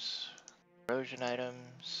items. Corrosion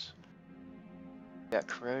items. We got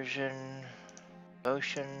corrosion.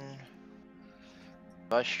 Devotion.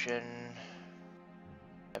 Combustion.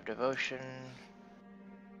 Have devotion.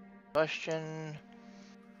 Question.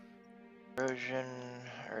 Erosion.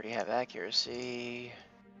 Already have accuracy.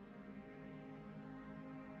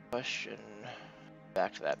 Question.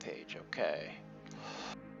 Back to that page. Okay.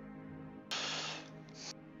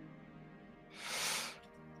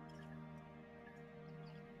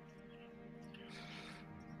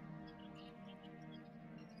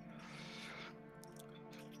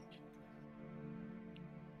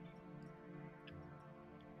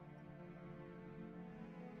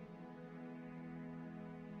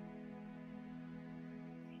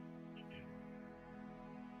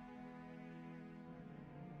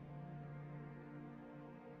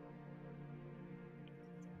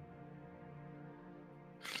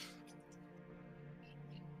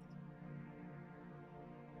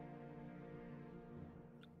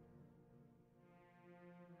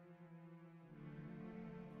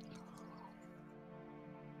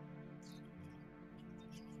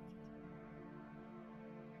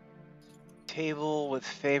 Table with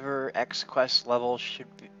favor X quest level should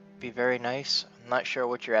be very nice. I'm not sure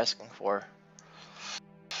what you're asking for.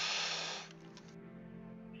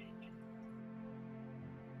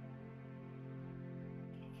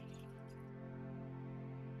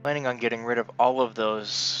 Planning on getting rid of all of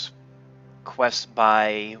those quests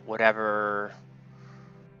by whatever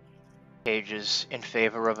pages in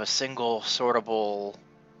favor of a single sortable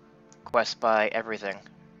quest by everything.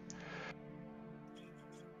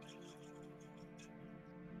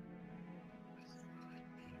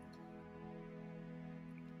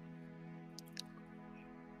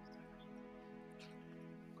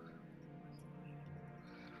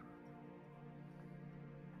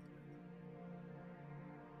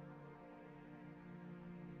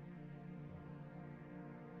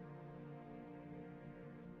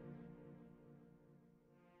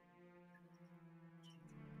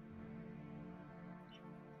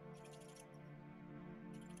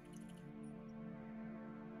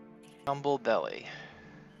 Tumble Belly.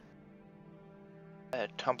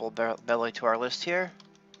 Add Tumble Belly to our list here.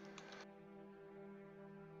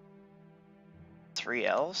 3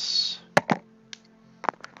 L's.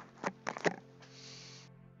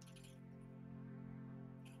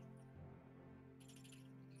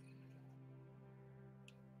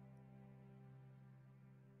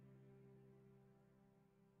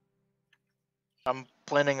 I'm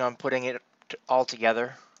planning on putting it all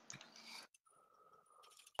together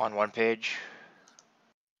on one page,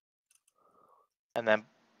 and then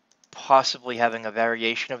possibly having a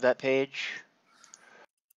variation of that page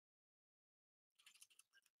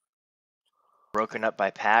broken up by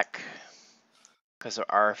pack, because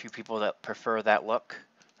there are a few people that prefer that look.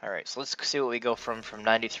 All right, so let's see what we go from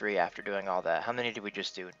 93 after doing all that. How many did we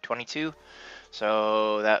just do? 22?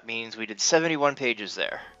 So that means we did 71 pages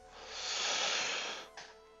there.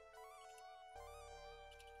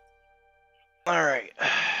 All right.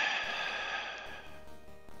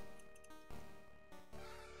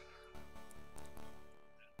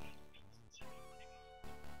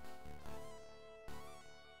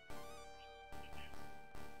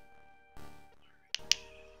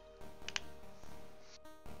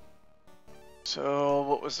 So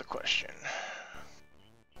what was the question?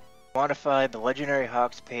 Modify the Legendary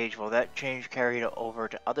Hawks page. Will that change carried over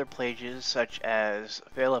to other pages such as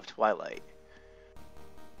Veil of Twilight?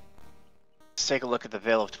 Let's take a look at the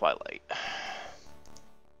Veil of Twilight.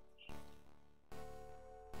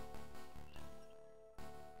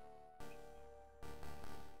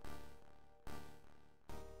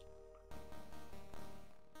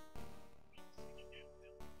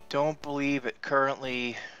 Don't believe it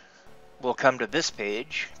currently will come to this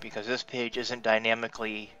page because this page isn't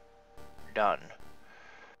dynamically done.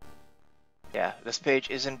 Yeah, this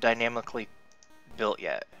page isn't dynamically built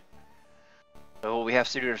yet. So what we have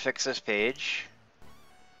to do to fix this page,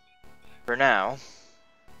 for now,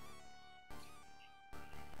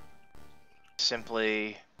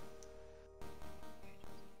 simply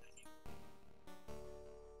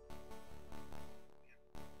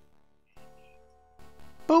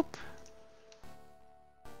boop.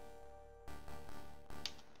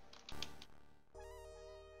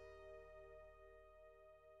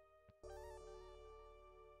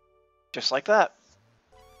 Just like that.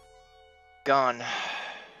 Gone.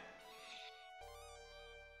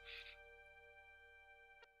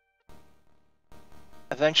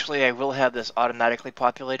 Eventually I will have this automatically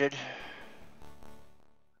populated.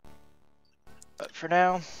 But for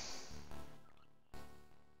now,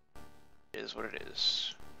 it is what it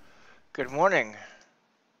is. Good morning.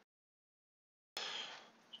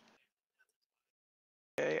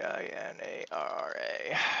 K-I-N-A-R-A.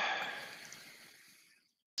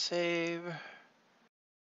 Save.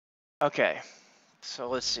 Okay. So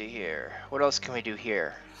let's see here. What else can we do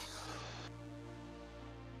here?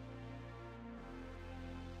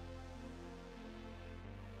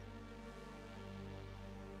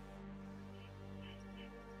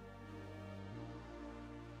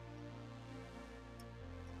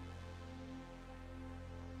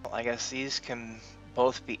 Well, I guess these can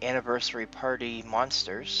both be anniversary party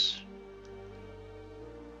monsters.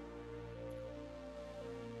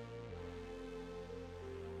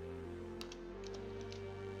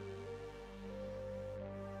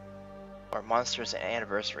 Or monsters and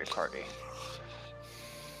anniversary party.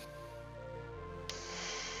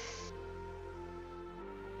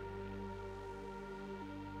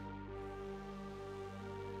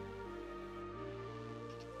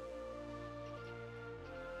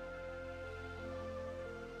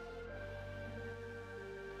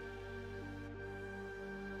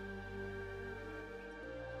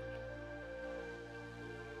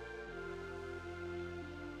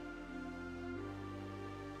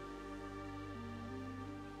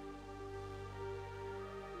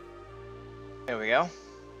 There we go.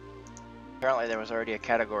 Apparently there was already a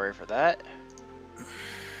category for that.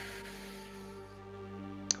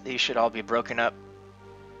 These should all be broken up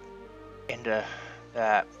into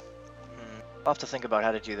that. I'll have to think about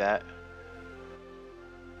how to do that.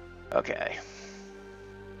 Okay.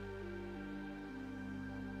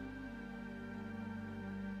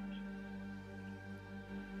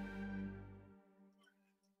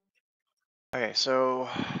 Okay, so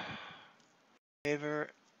favor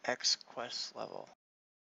X quest level.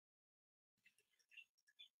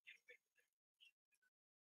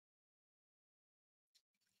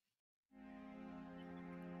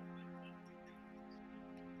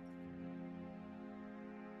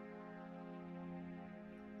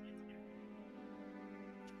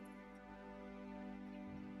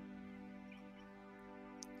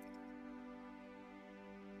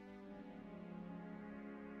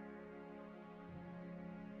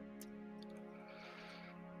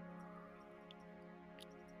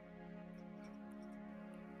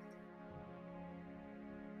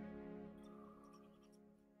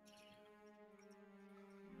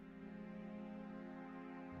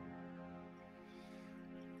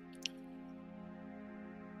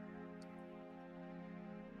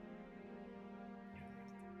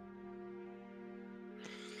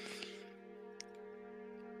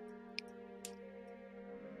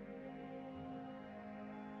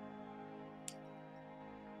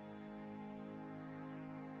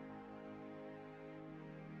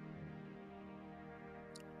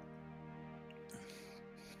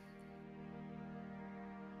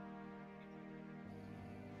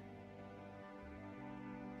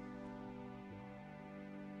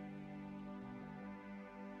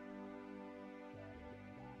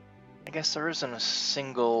 I guess there isn't a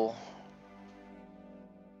single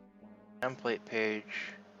template page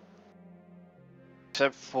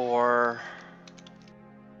except for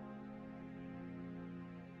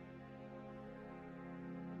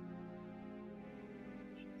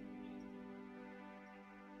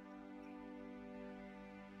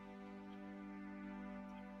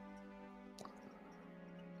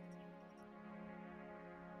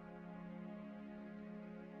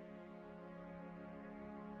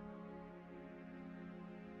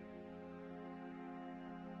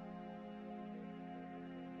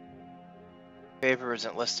favor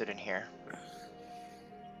isn't listed in here.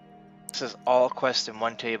 This is all quests in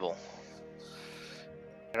one table.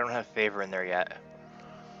 I don't have favor in there yet.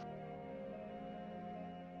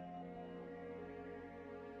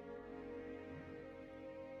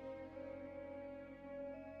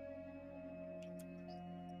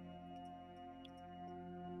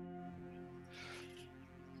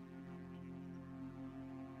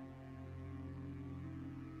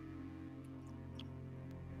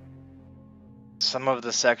 Some of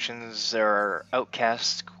the sections, there are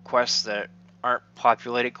outcast quests that aren't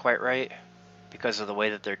populated quite right because of the way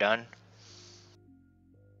that they're done.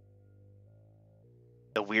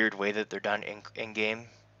 The weird way that they're done in game.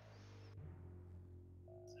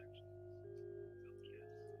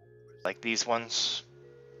 Like these ones.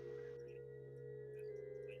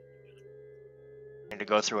 I need to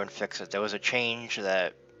go through and fix it. There was a change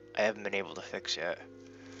that I haven't been able to fix yet.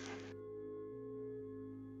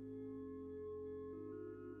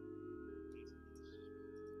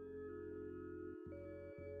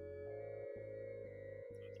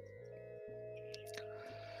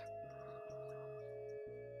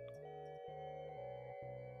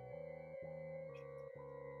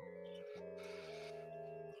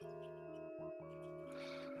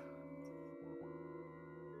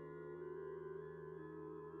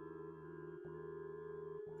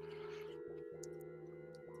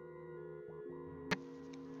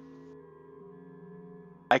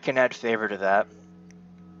 I can add favor to that.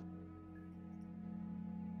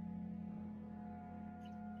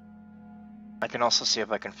 I can also see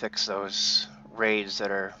if I can fix those raids that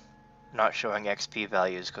are not showing XP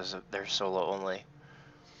values because they're solo only.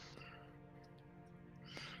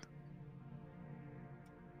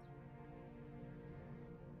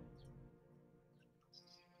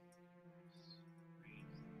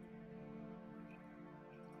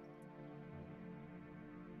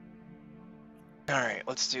 Alright,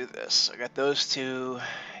 let's do this. I got those two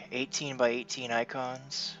 18 by 18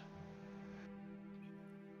 icons.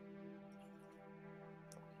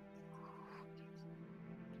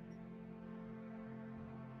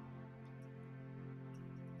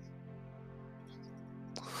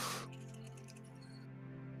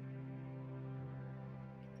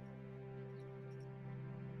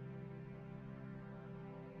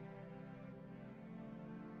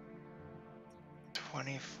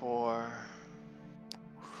 $24.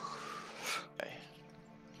 Okay.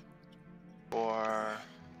 4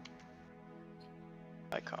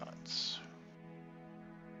 icons.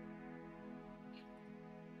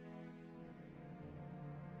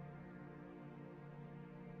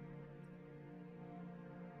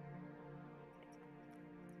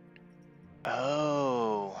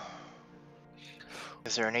 Oh.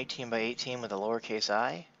 Is there an 18 by 18 with a lowercase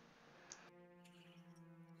I?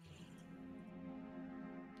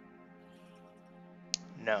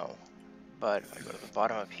 No. But if I go to the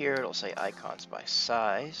bottom up here, it'll say icons by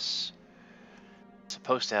size. It's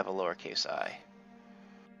supposed to have a lowercase I.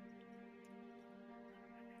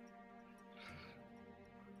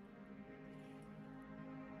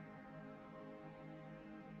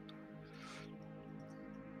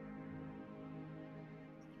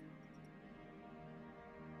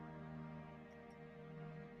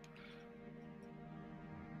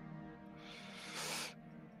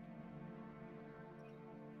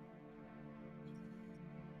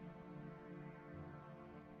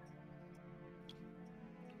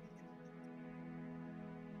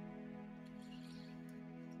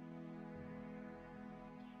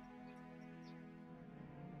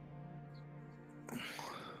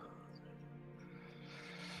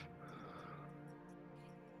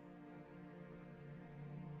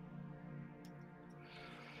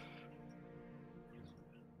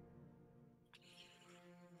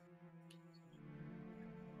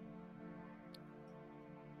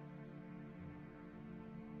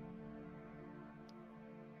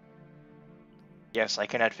 Yes, I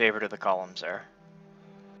can add favor to the columns there.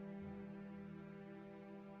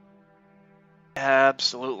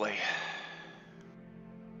 Absolutely.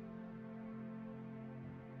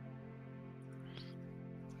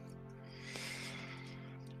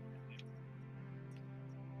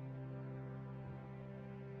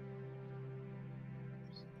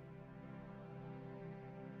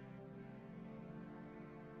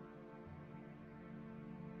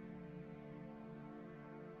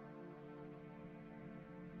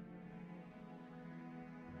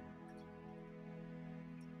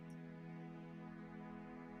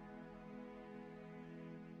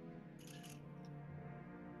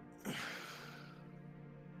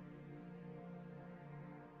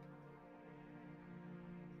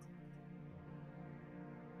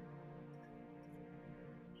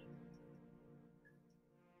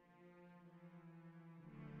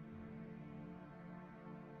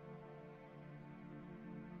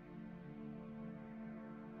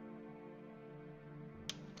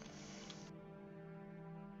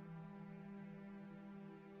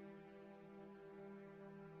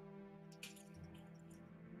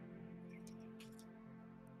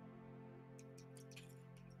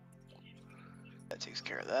 That takes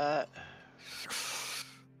care of that.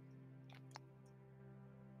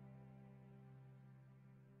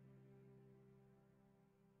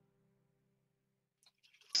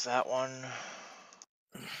 Is that one?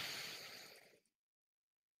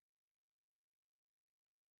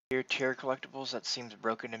 Tier collectibles, that seems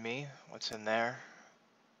broken to me. What's in there?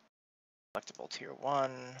 Collectible tier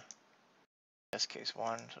 1. Test case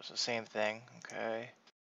 1, so it's the same thing. Okay.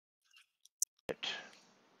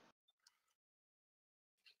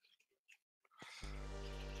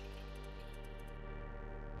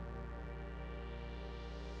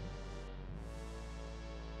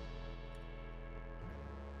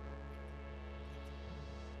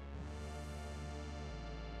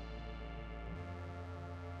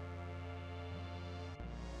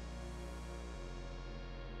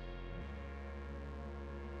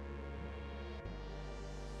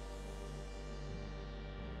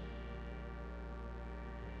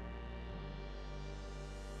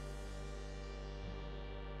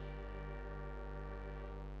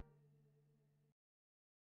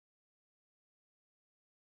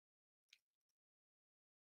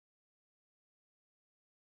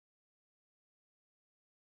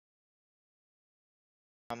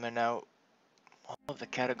 Comment out all of the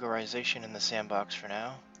categorization in the sandbox for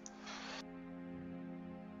now.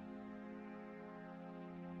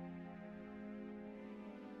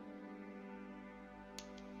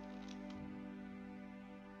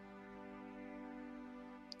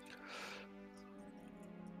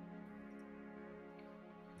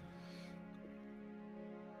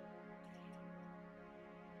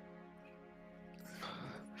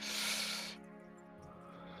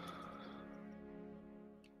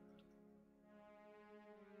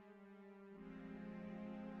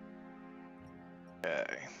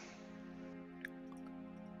 Okay.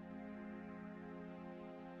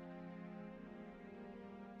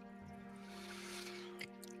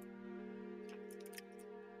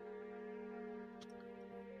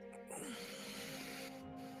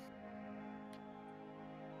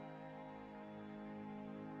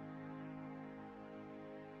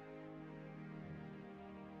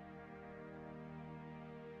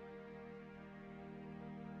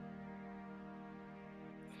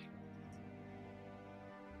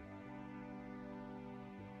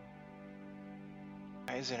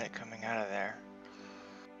 Why isn't it coming out of there?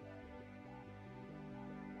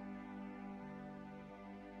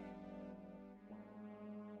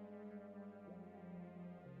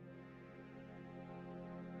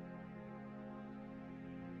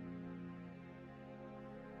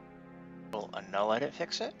 Will a null edit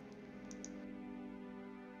fix it?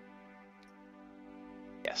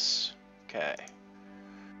 Yes. Okay.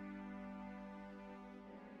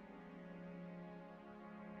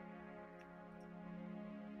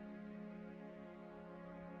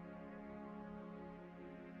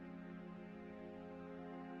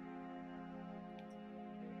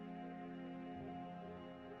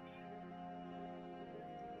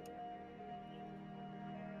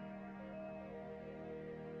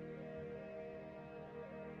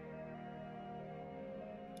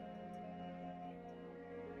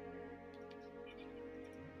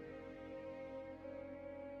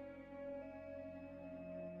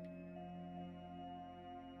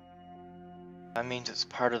 That means it's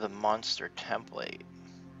part of the monster template.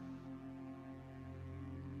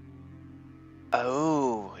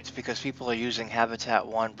 Oh, it's because people are using Habitat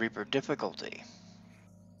 1 Reaper difficulty.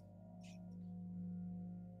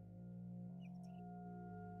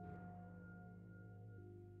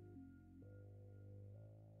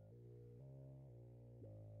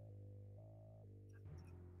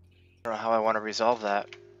 I don't know how I want to resolve that.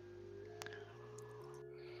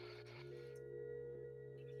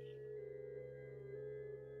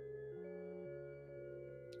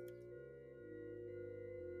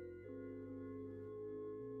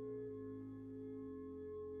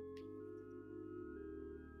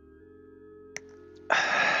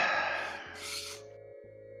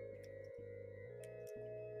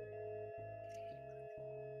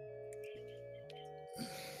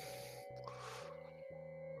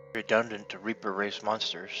 Redundant to Reaper race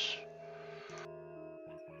monsters.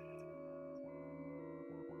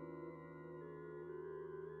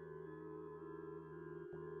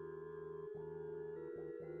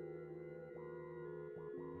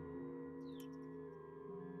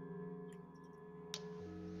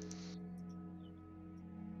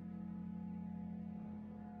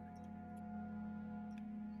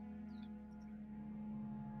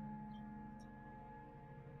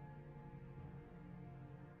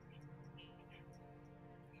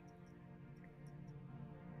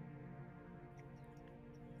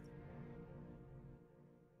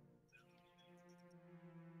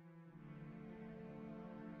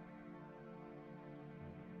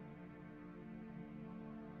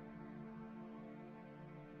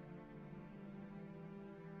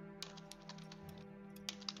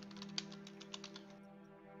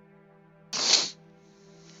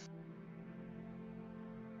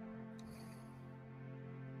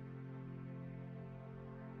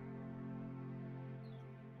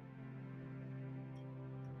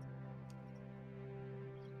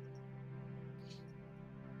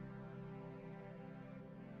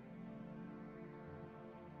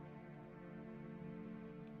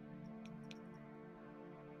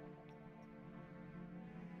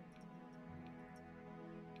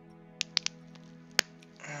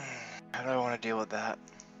 How do I want to deal with that?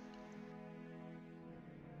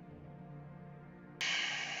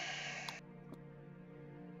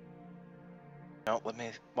 No,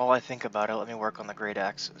 while I think about it, let me work on the great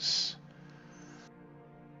axis.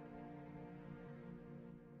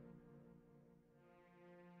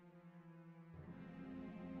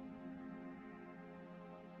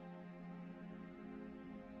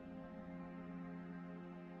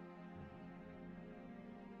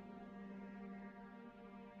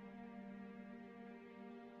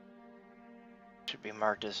 should be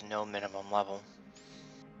marked as no minimum level.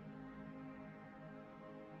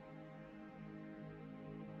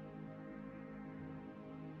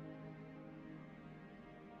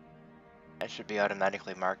 That should be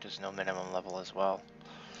automatically marked as no minimum level as well.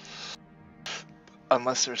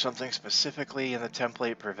 Unless there's something specifically in the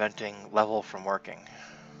template preventing level from working.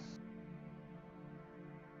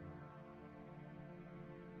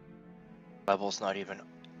 Level's not even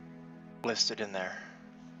listed in there.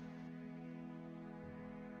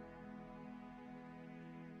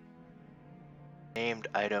 Named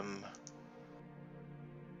item.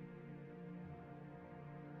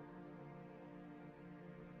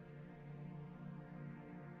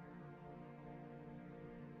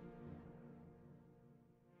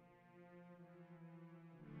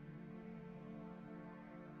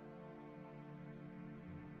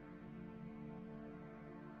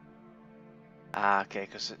 Ah, okay,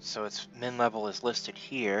 because so its min level is listed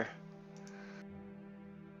here.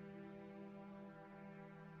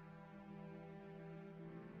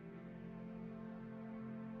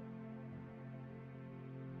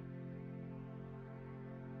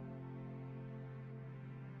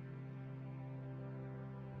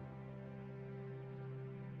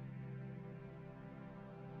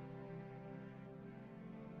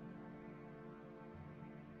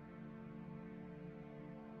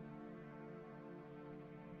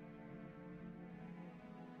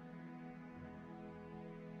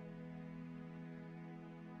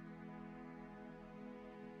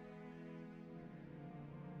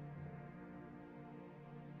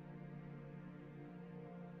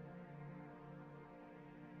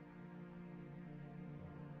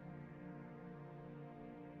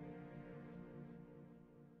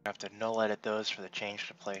 I have to null edit those for the change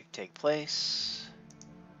to take place.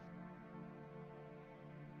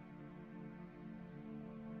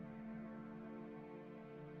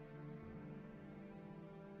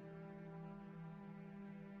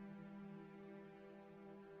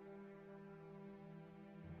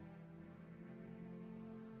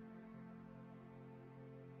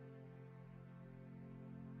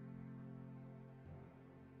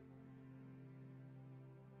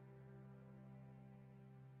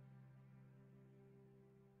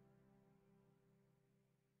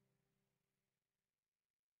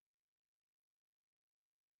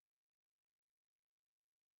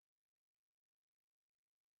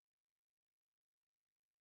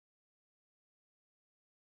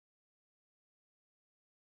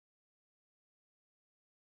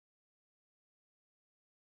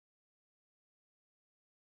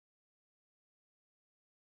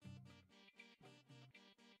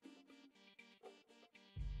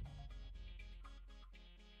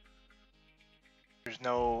 There's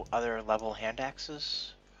no other level hand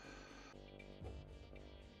axes.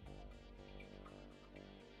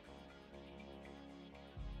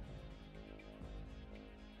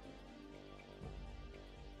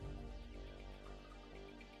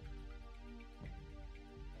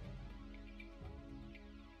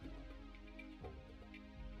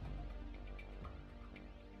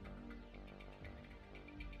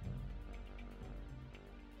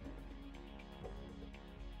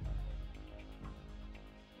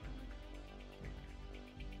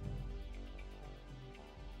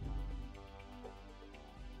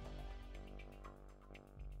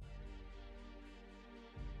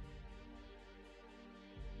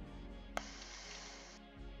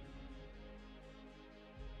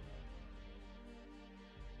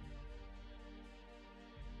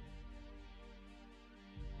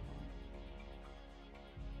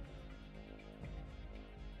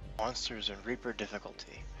 Monsters and Reaper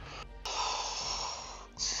difficulty.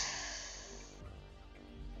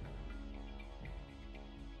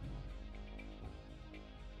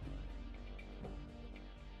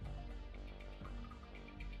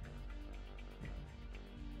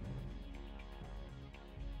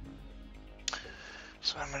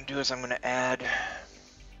 So what I'm going to do is I'm going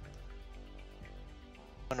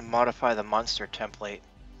to modify the monster template.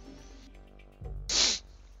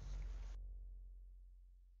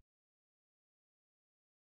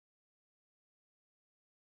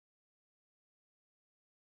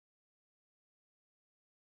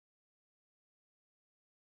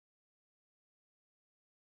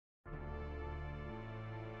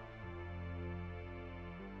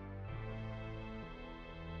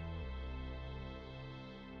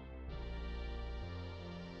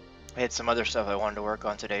 I had some other stuff I wanted to work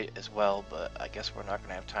on today as well, but I guess we're not going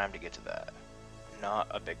to have time to get to that. Not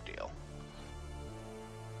a big deal.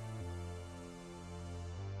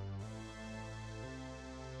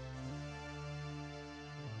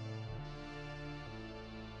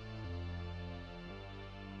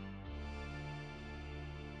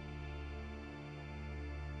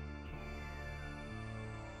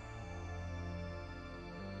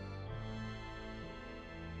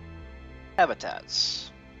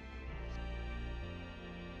 habitats.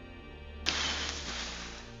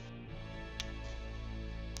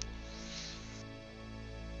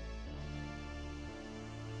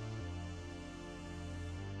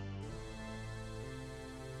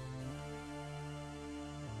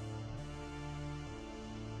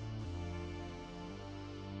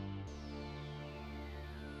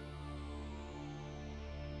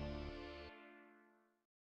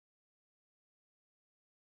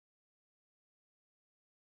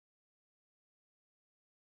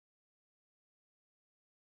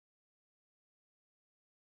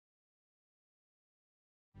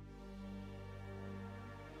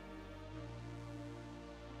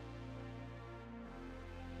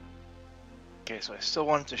 Okay, so I still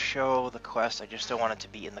want it to show the quest, I just don't want it to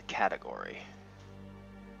be in the category.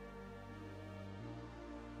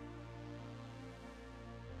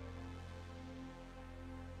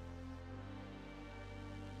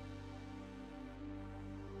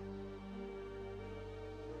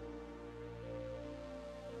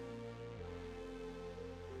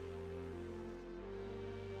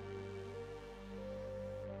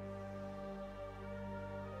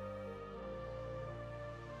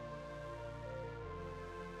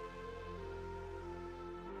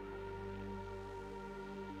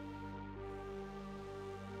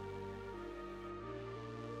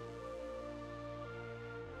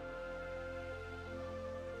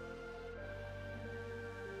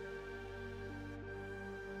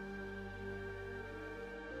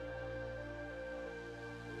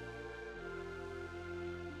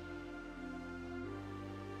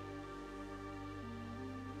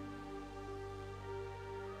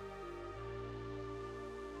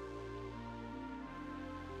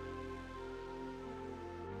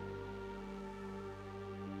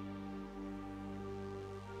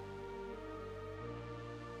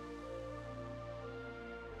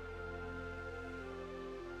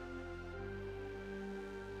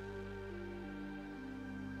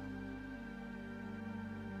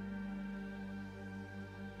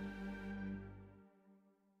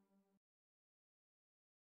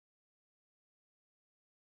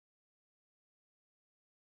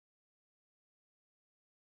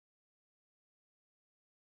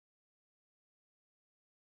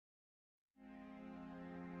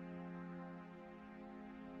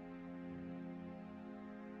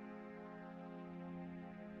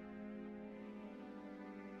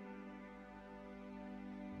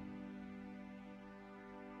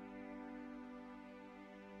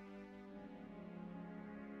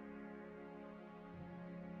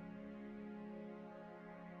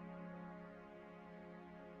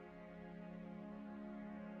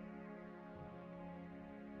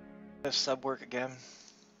 Does sub work again?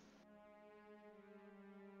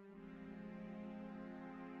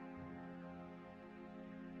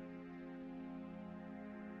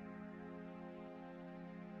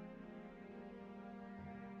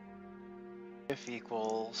 If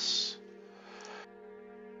equals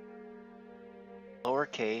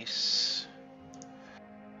lowercase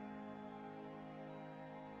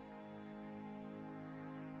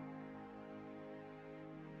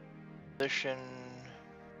position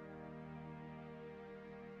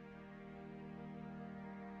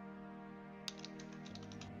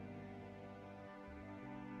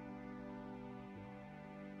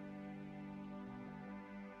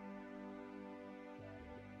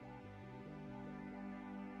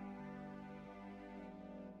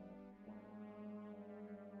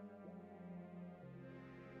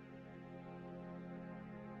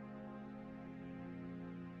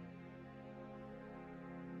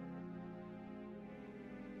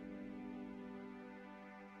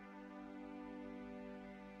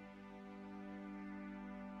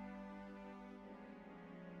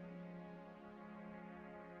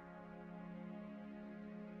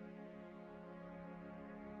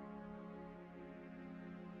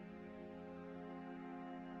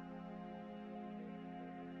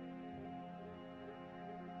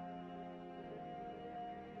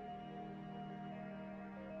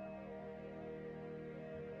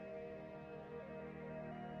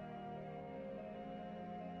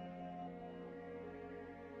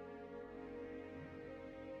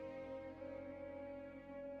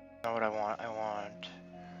not what I want. I want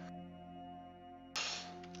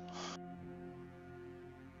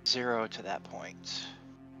 0 to that point.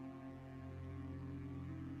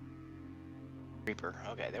 Reaper.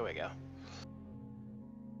 Okay, there we go.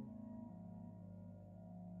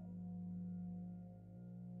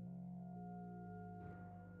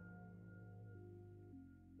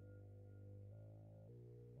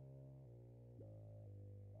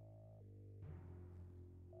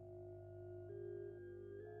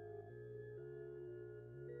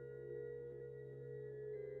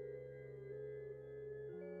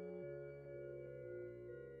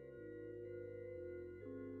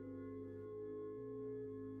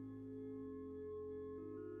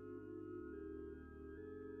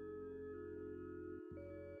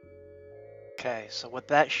 Okay, so what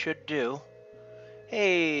that should do,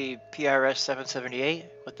 hey, PRS 778,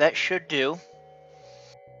 what that should do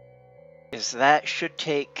is that should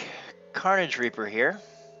take Carnage Reaper here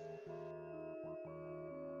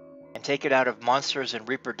and take it out of Monsters and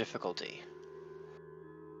Reaper difficulty.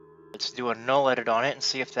 Let's do a null edit on it and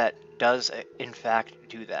see if that does in fact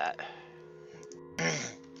do that.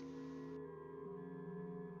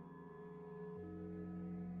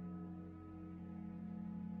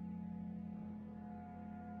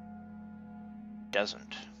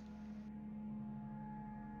 Doesn't.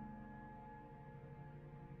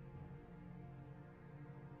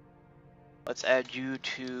 Let's add you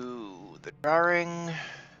to the drawing.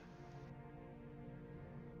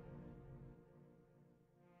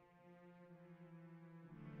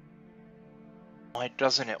 Why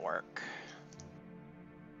doesn't it work?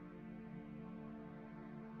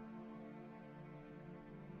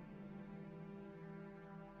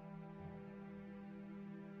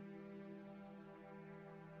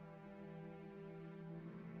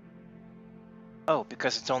 Oh,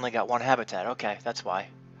 because it's only got one habitat. Okay, that's why.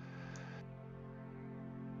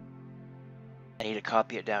 I need to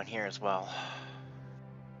copy it down here as well.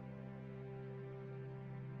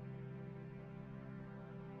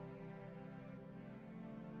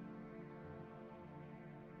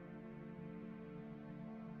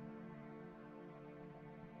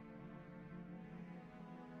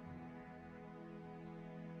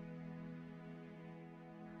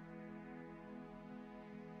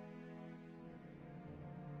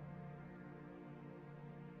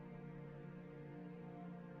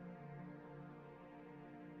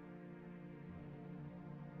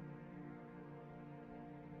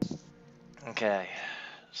 Okay,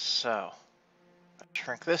 so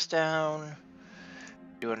shrink this down,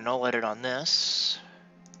 do a null edit on this.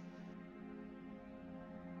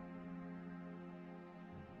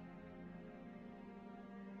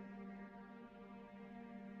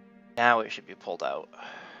 Now it should be pulled out.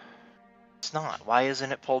 It's not. Why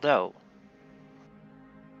isn't it pulled out?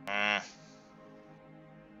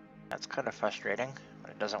 That's kind of frustrating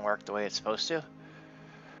when it doesn't work the way it's supposed to.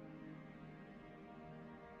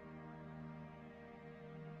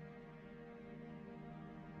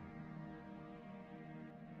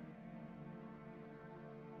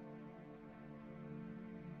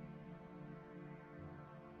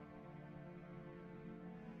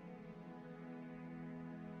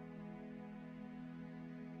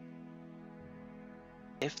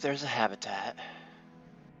 If there's a habitat.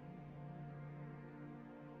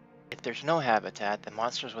 If there's no habitat, then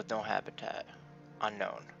monsters with no habitat.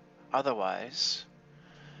 Unknown. Otherwise,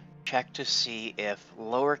 check to see if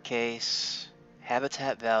lowercase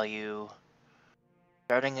habitat value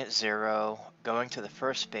starting at 0, going to the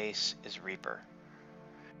first space is Reaper.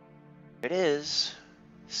 If it is,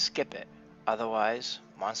 skip it. Otherwise,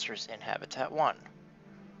 monsters in habitat 1.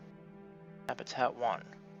 Habitat 1.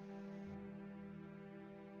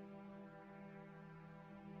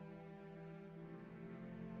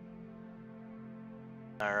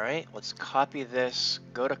 Alright, let's copy this,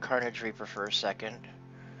 go to Carnage Reaper for a second.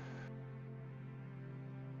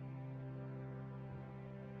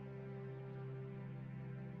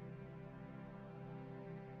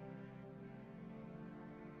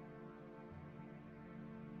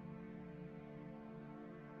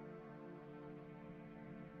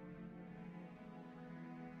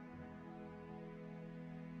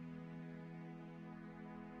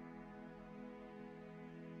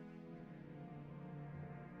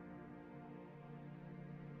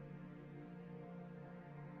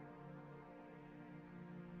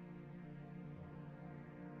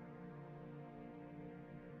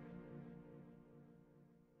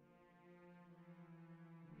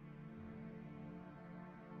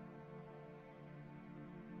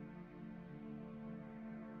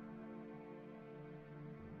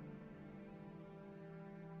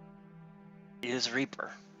 Is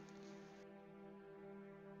Reaper.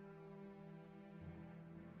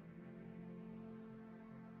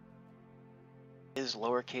 Is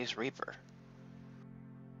lowercase Reaper.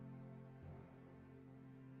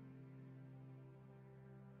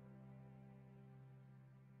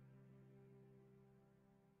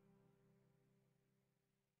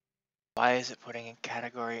 Why is it putting in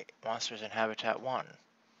category monsters in habitat 1?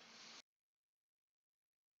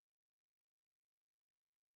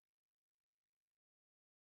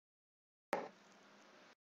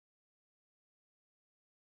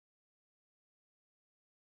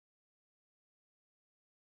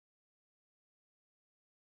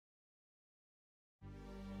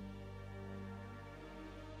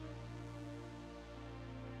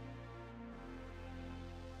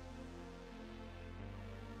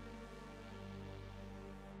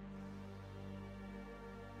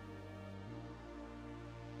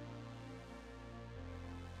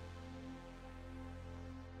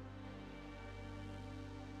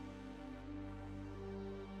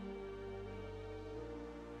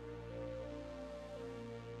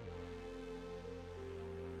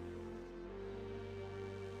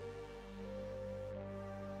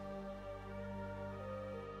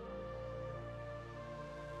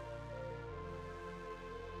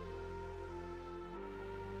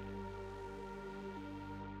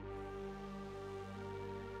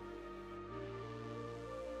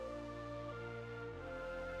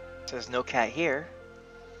 Says no cat here.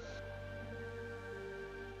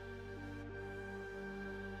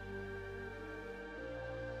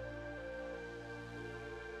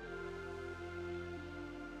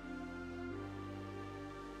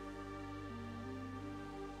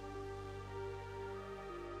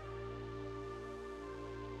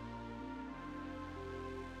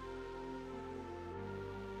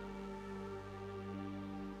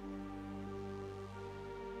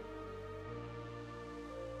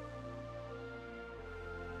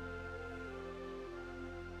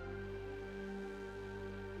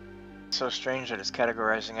 So strange that it's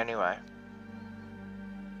categorizing anyway.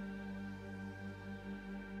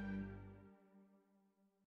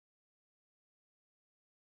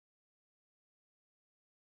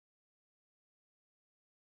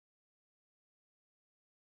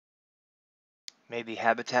 Maybe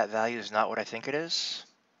habitat value is not what I think it is.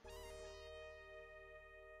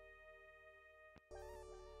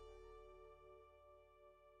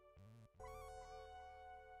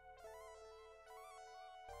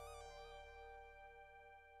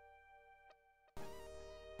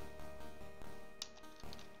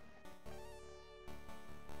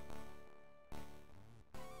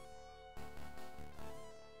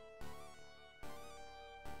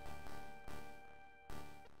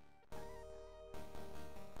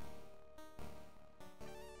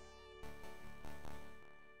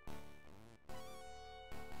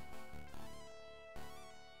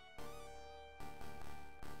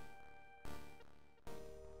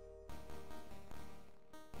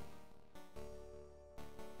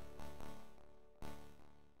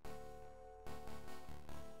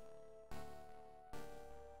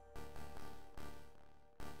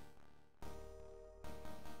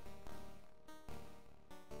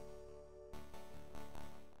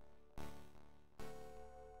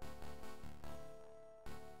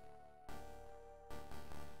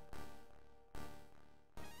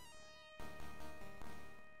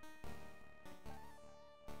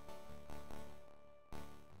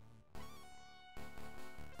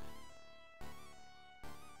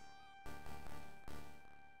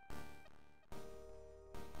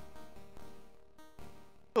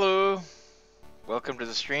 Hello, welcome to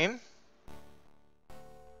the stream.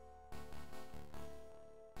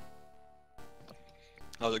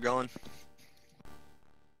 How's it going?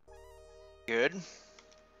 Good.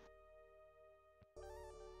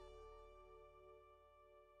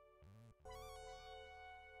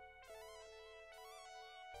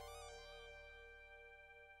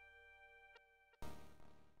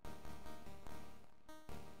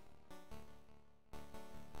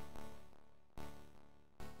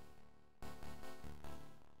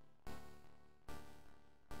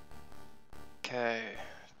 Okay.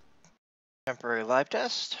 Temporary live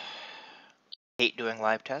test. Hate doing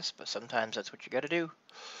live tests, but sometimes that's what you gotta do.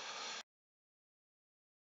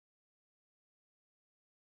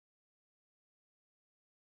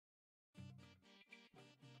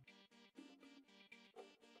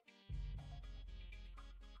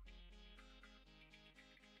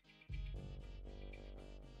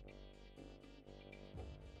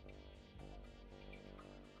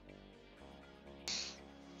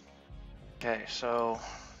 Okay, so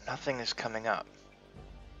nothing is coming up.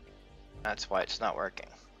 That's why it's not working.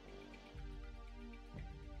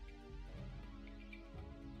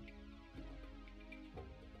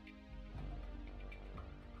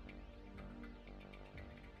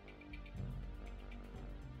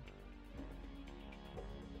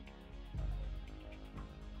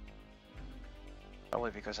 Probably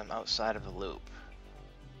because I'm outside of the loop.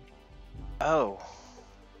 Oh.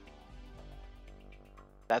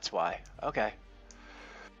 That's why. Okay.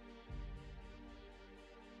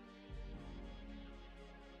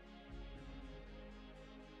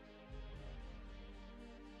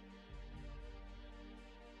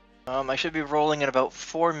 I should be rolling in about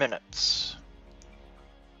 4 minutes.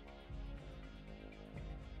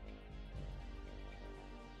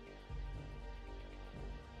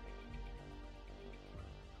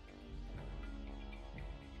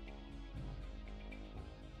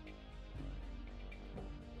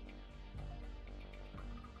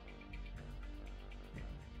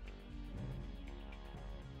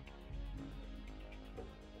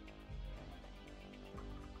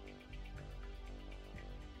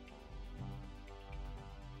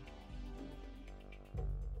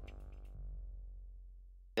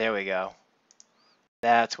 There we go.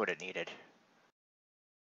 That's what it needed.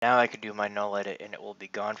 Now I can do my null edit and it will be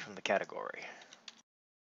gone from the category.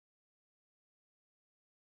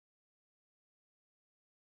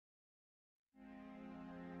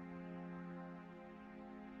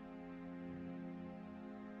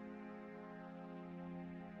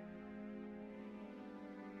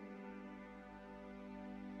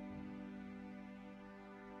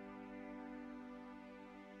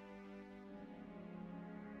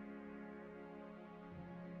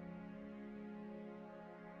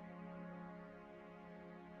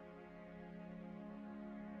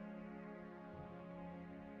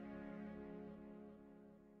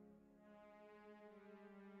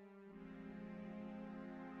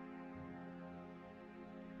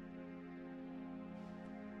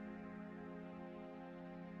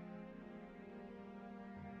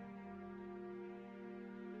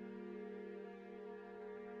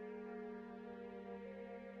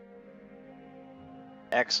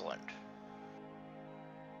 Excellent.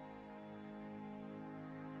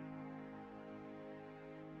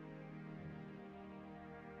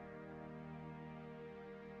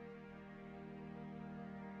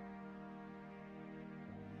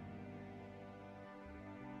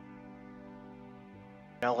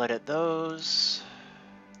 I'll edit those.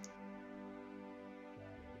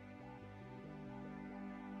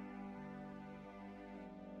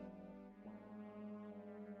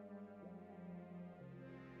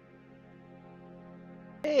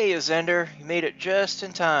 Hey, Zender, you made it just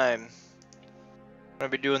in time. I'm gonna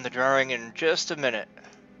be doing the drawing in just a minute.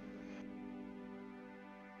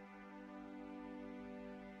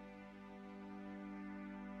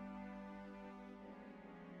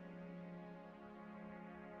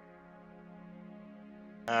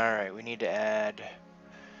 Alright, we need to add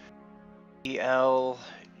ELGUER,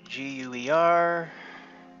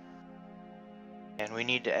 and we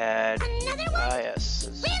need to add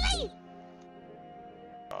IS. Really?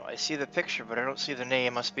 Oh, I see the picture, but I don't see the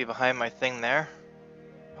name. Must be behind my thing there.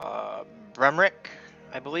 Bremrick,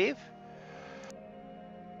 I believe.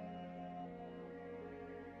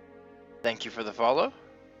 Thank you for the follow.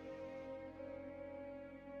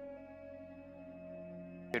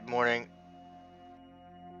 Good morning.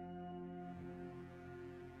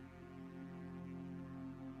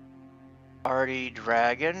 Artie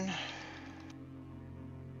Dragon.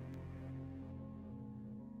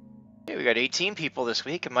 Hey, we got 18 people this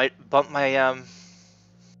week. It might bump my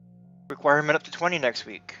requirement up to 20 next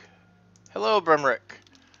week. Hello, Bremrick.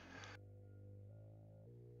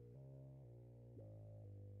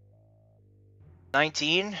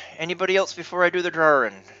 $19. Anybody else before I do the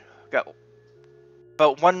drawing? Got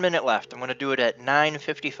about 1 minute left. I'm going to do it at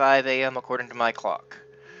 9:55 a.m. according to my clock.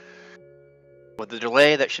 With the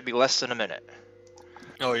delay, that should be less than a minute.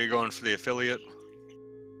 Oh, you're going for the affiliate?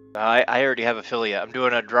 I already have affiliate. I'm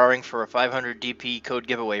doing a drawing for a 500 DP code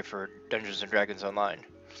giveaway for Dungeons & Dragons Online.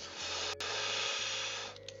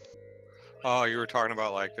 Oh, you were talking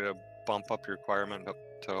about like to bump up your requirement up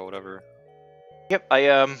to whatever. Yep,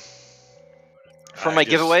 for my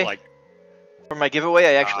giveaway,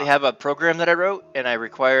 I actually have a program that I wrote, and I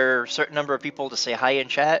require a certain number of people to say hi in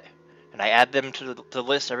chat, and I add them to the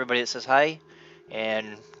list, everybody that says hi.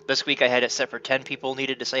 And this week I had it set for 10 people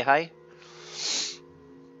needed to say hi.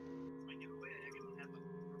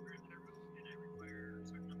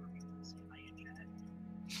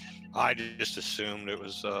 I just assumed it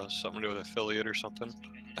was something to do with affiliate or something.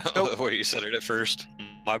 Nope. The way you said it at first.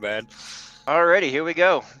 My bad. Alrighty, here we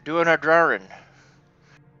go. Doing our drawing.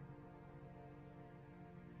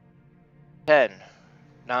 10,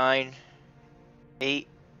 9, 8,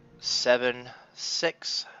 7,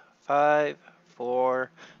 6, 5, 4,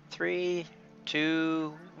 3,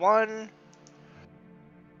 2, 1.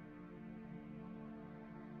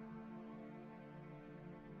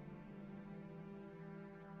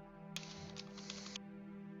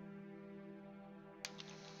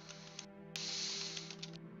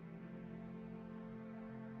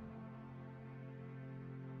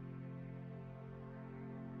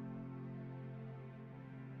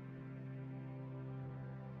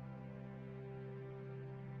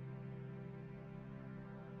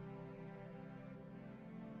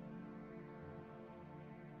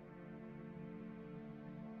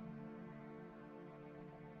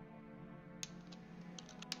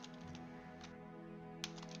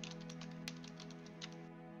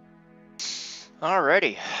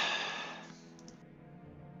 Alrighty.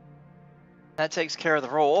 That takes care of the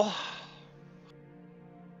roll.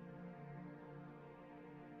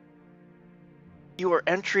 You are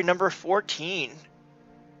entry number 14.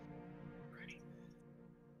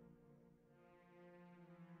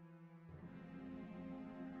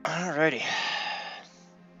 Alrighty.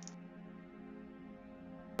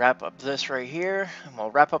 Wrap up this right here, and we'll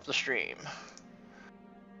wrap up the stream.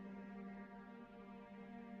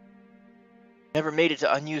 Never made it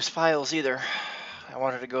to unused files either. I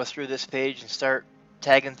wanted to go through this page and start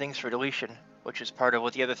tagging things for deletion, which is part of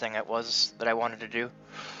what the other thing that I wanted to do.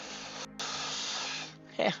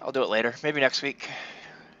 Yeah, I'll do it later. Maybe next week.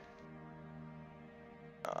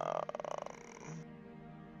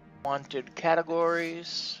 Wanted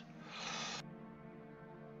categories.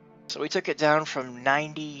 So we took it down from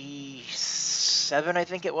 97, I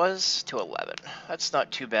think it was, to 11. That's not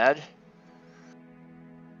too bad.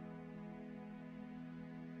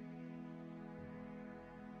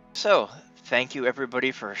 So, thank you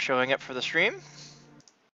everybody for showing up for the stream.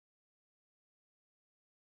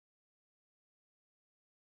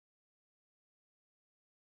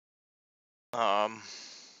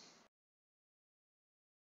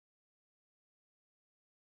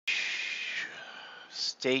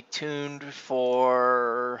 Stay tuned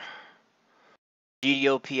for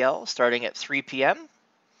DDOPL starting at 3 p.m.,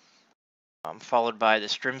 followed by the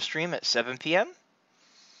stream at 7 p.m.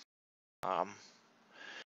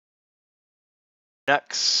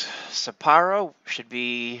 Nux Sapporo should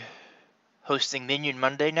be hosting Minion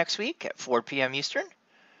Monday next week at 4 p.m. Eastern.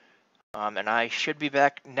 And I should be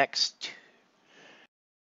back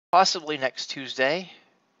possibly next Tuesday,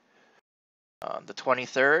 the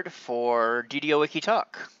 23rd, for DDOwiki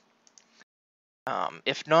Talk.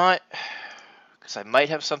 If not, because I might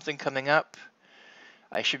have something coming up,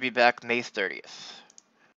 I should be back May 30th.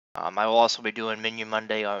 I will also be doing Minion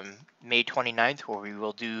Monday on May 29th, where we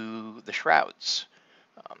will do the Shrouds.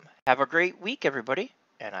 Have a great week, everybody,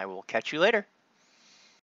 and I will catch you later.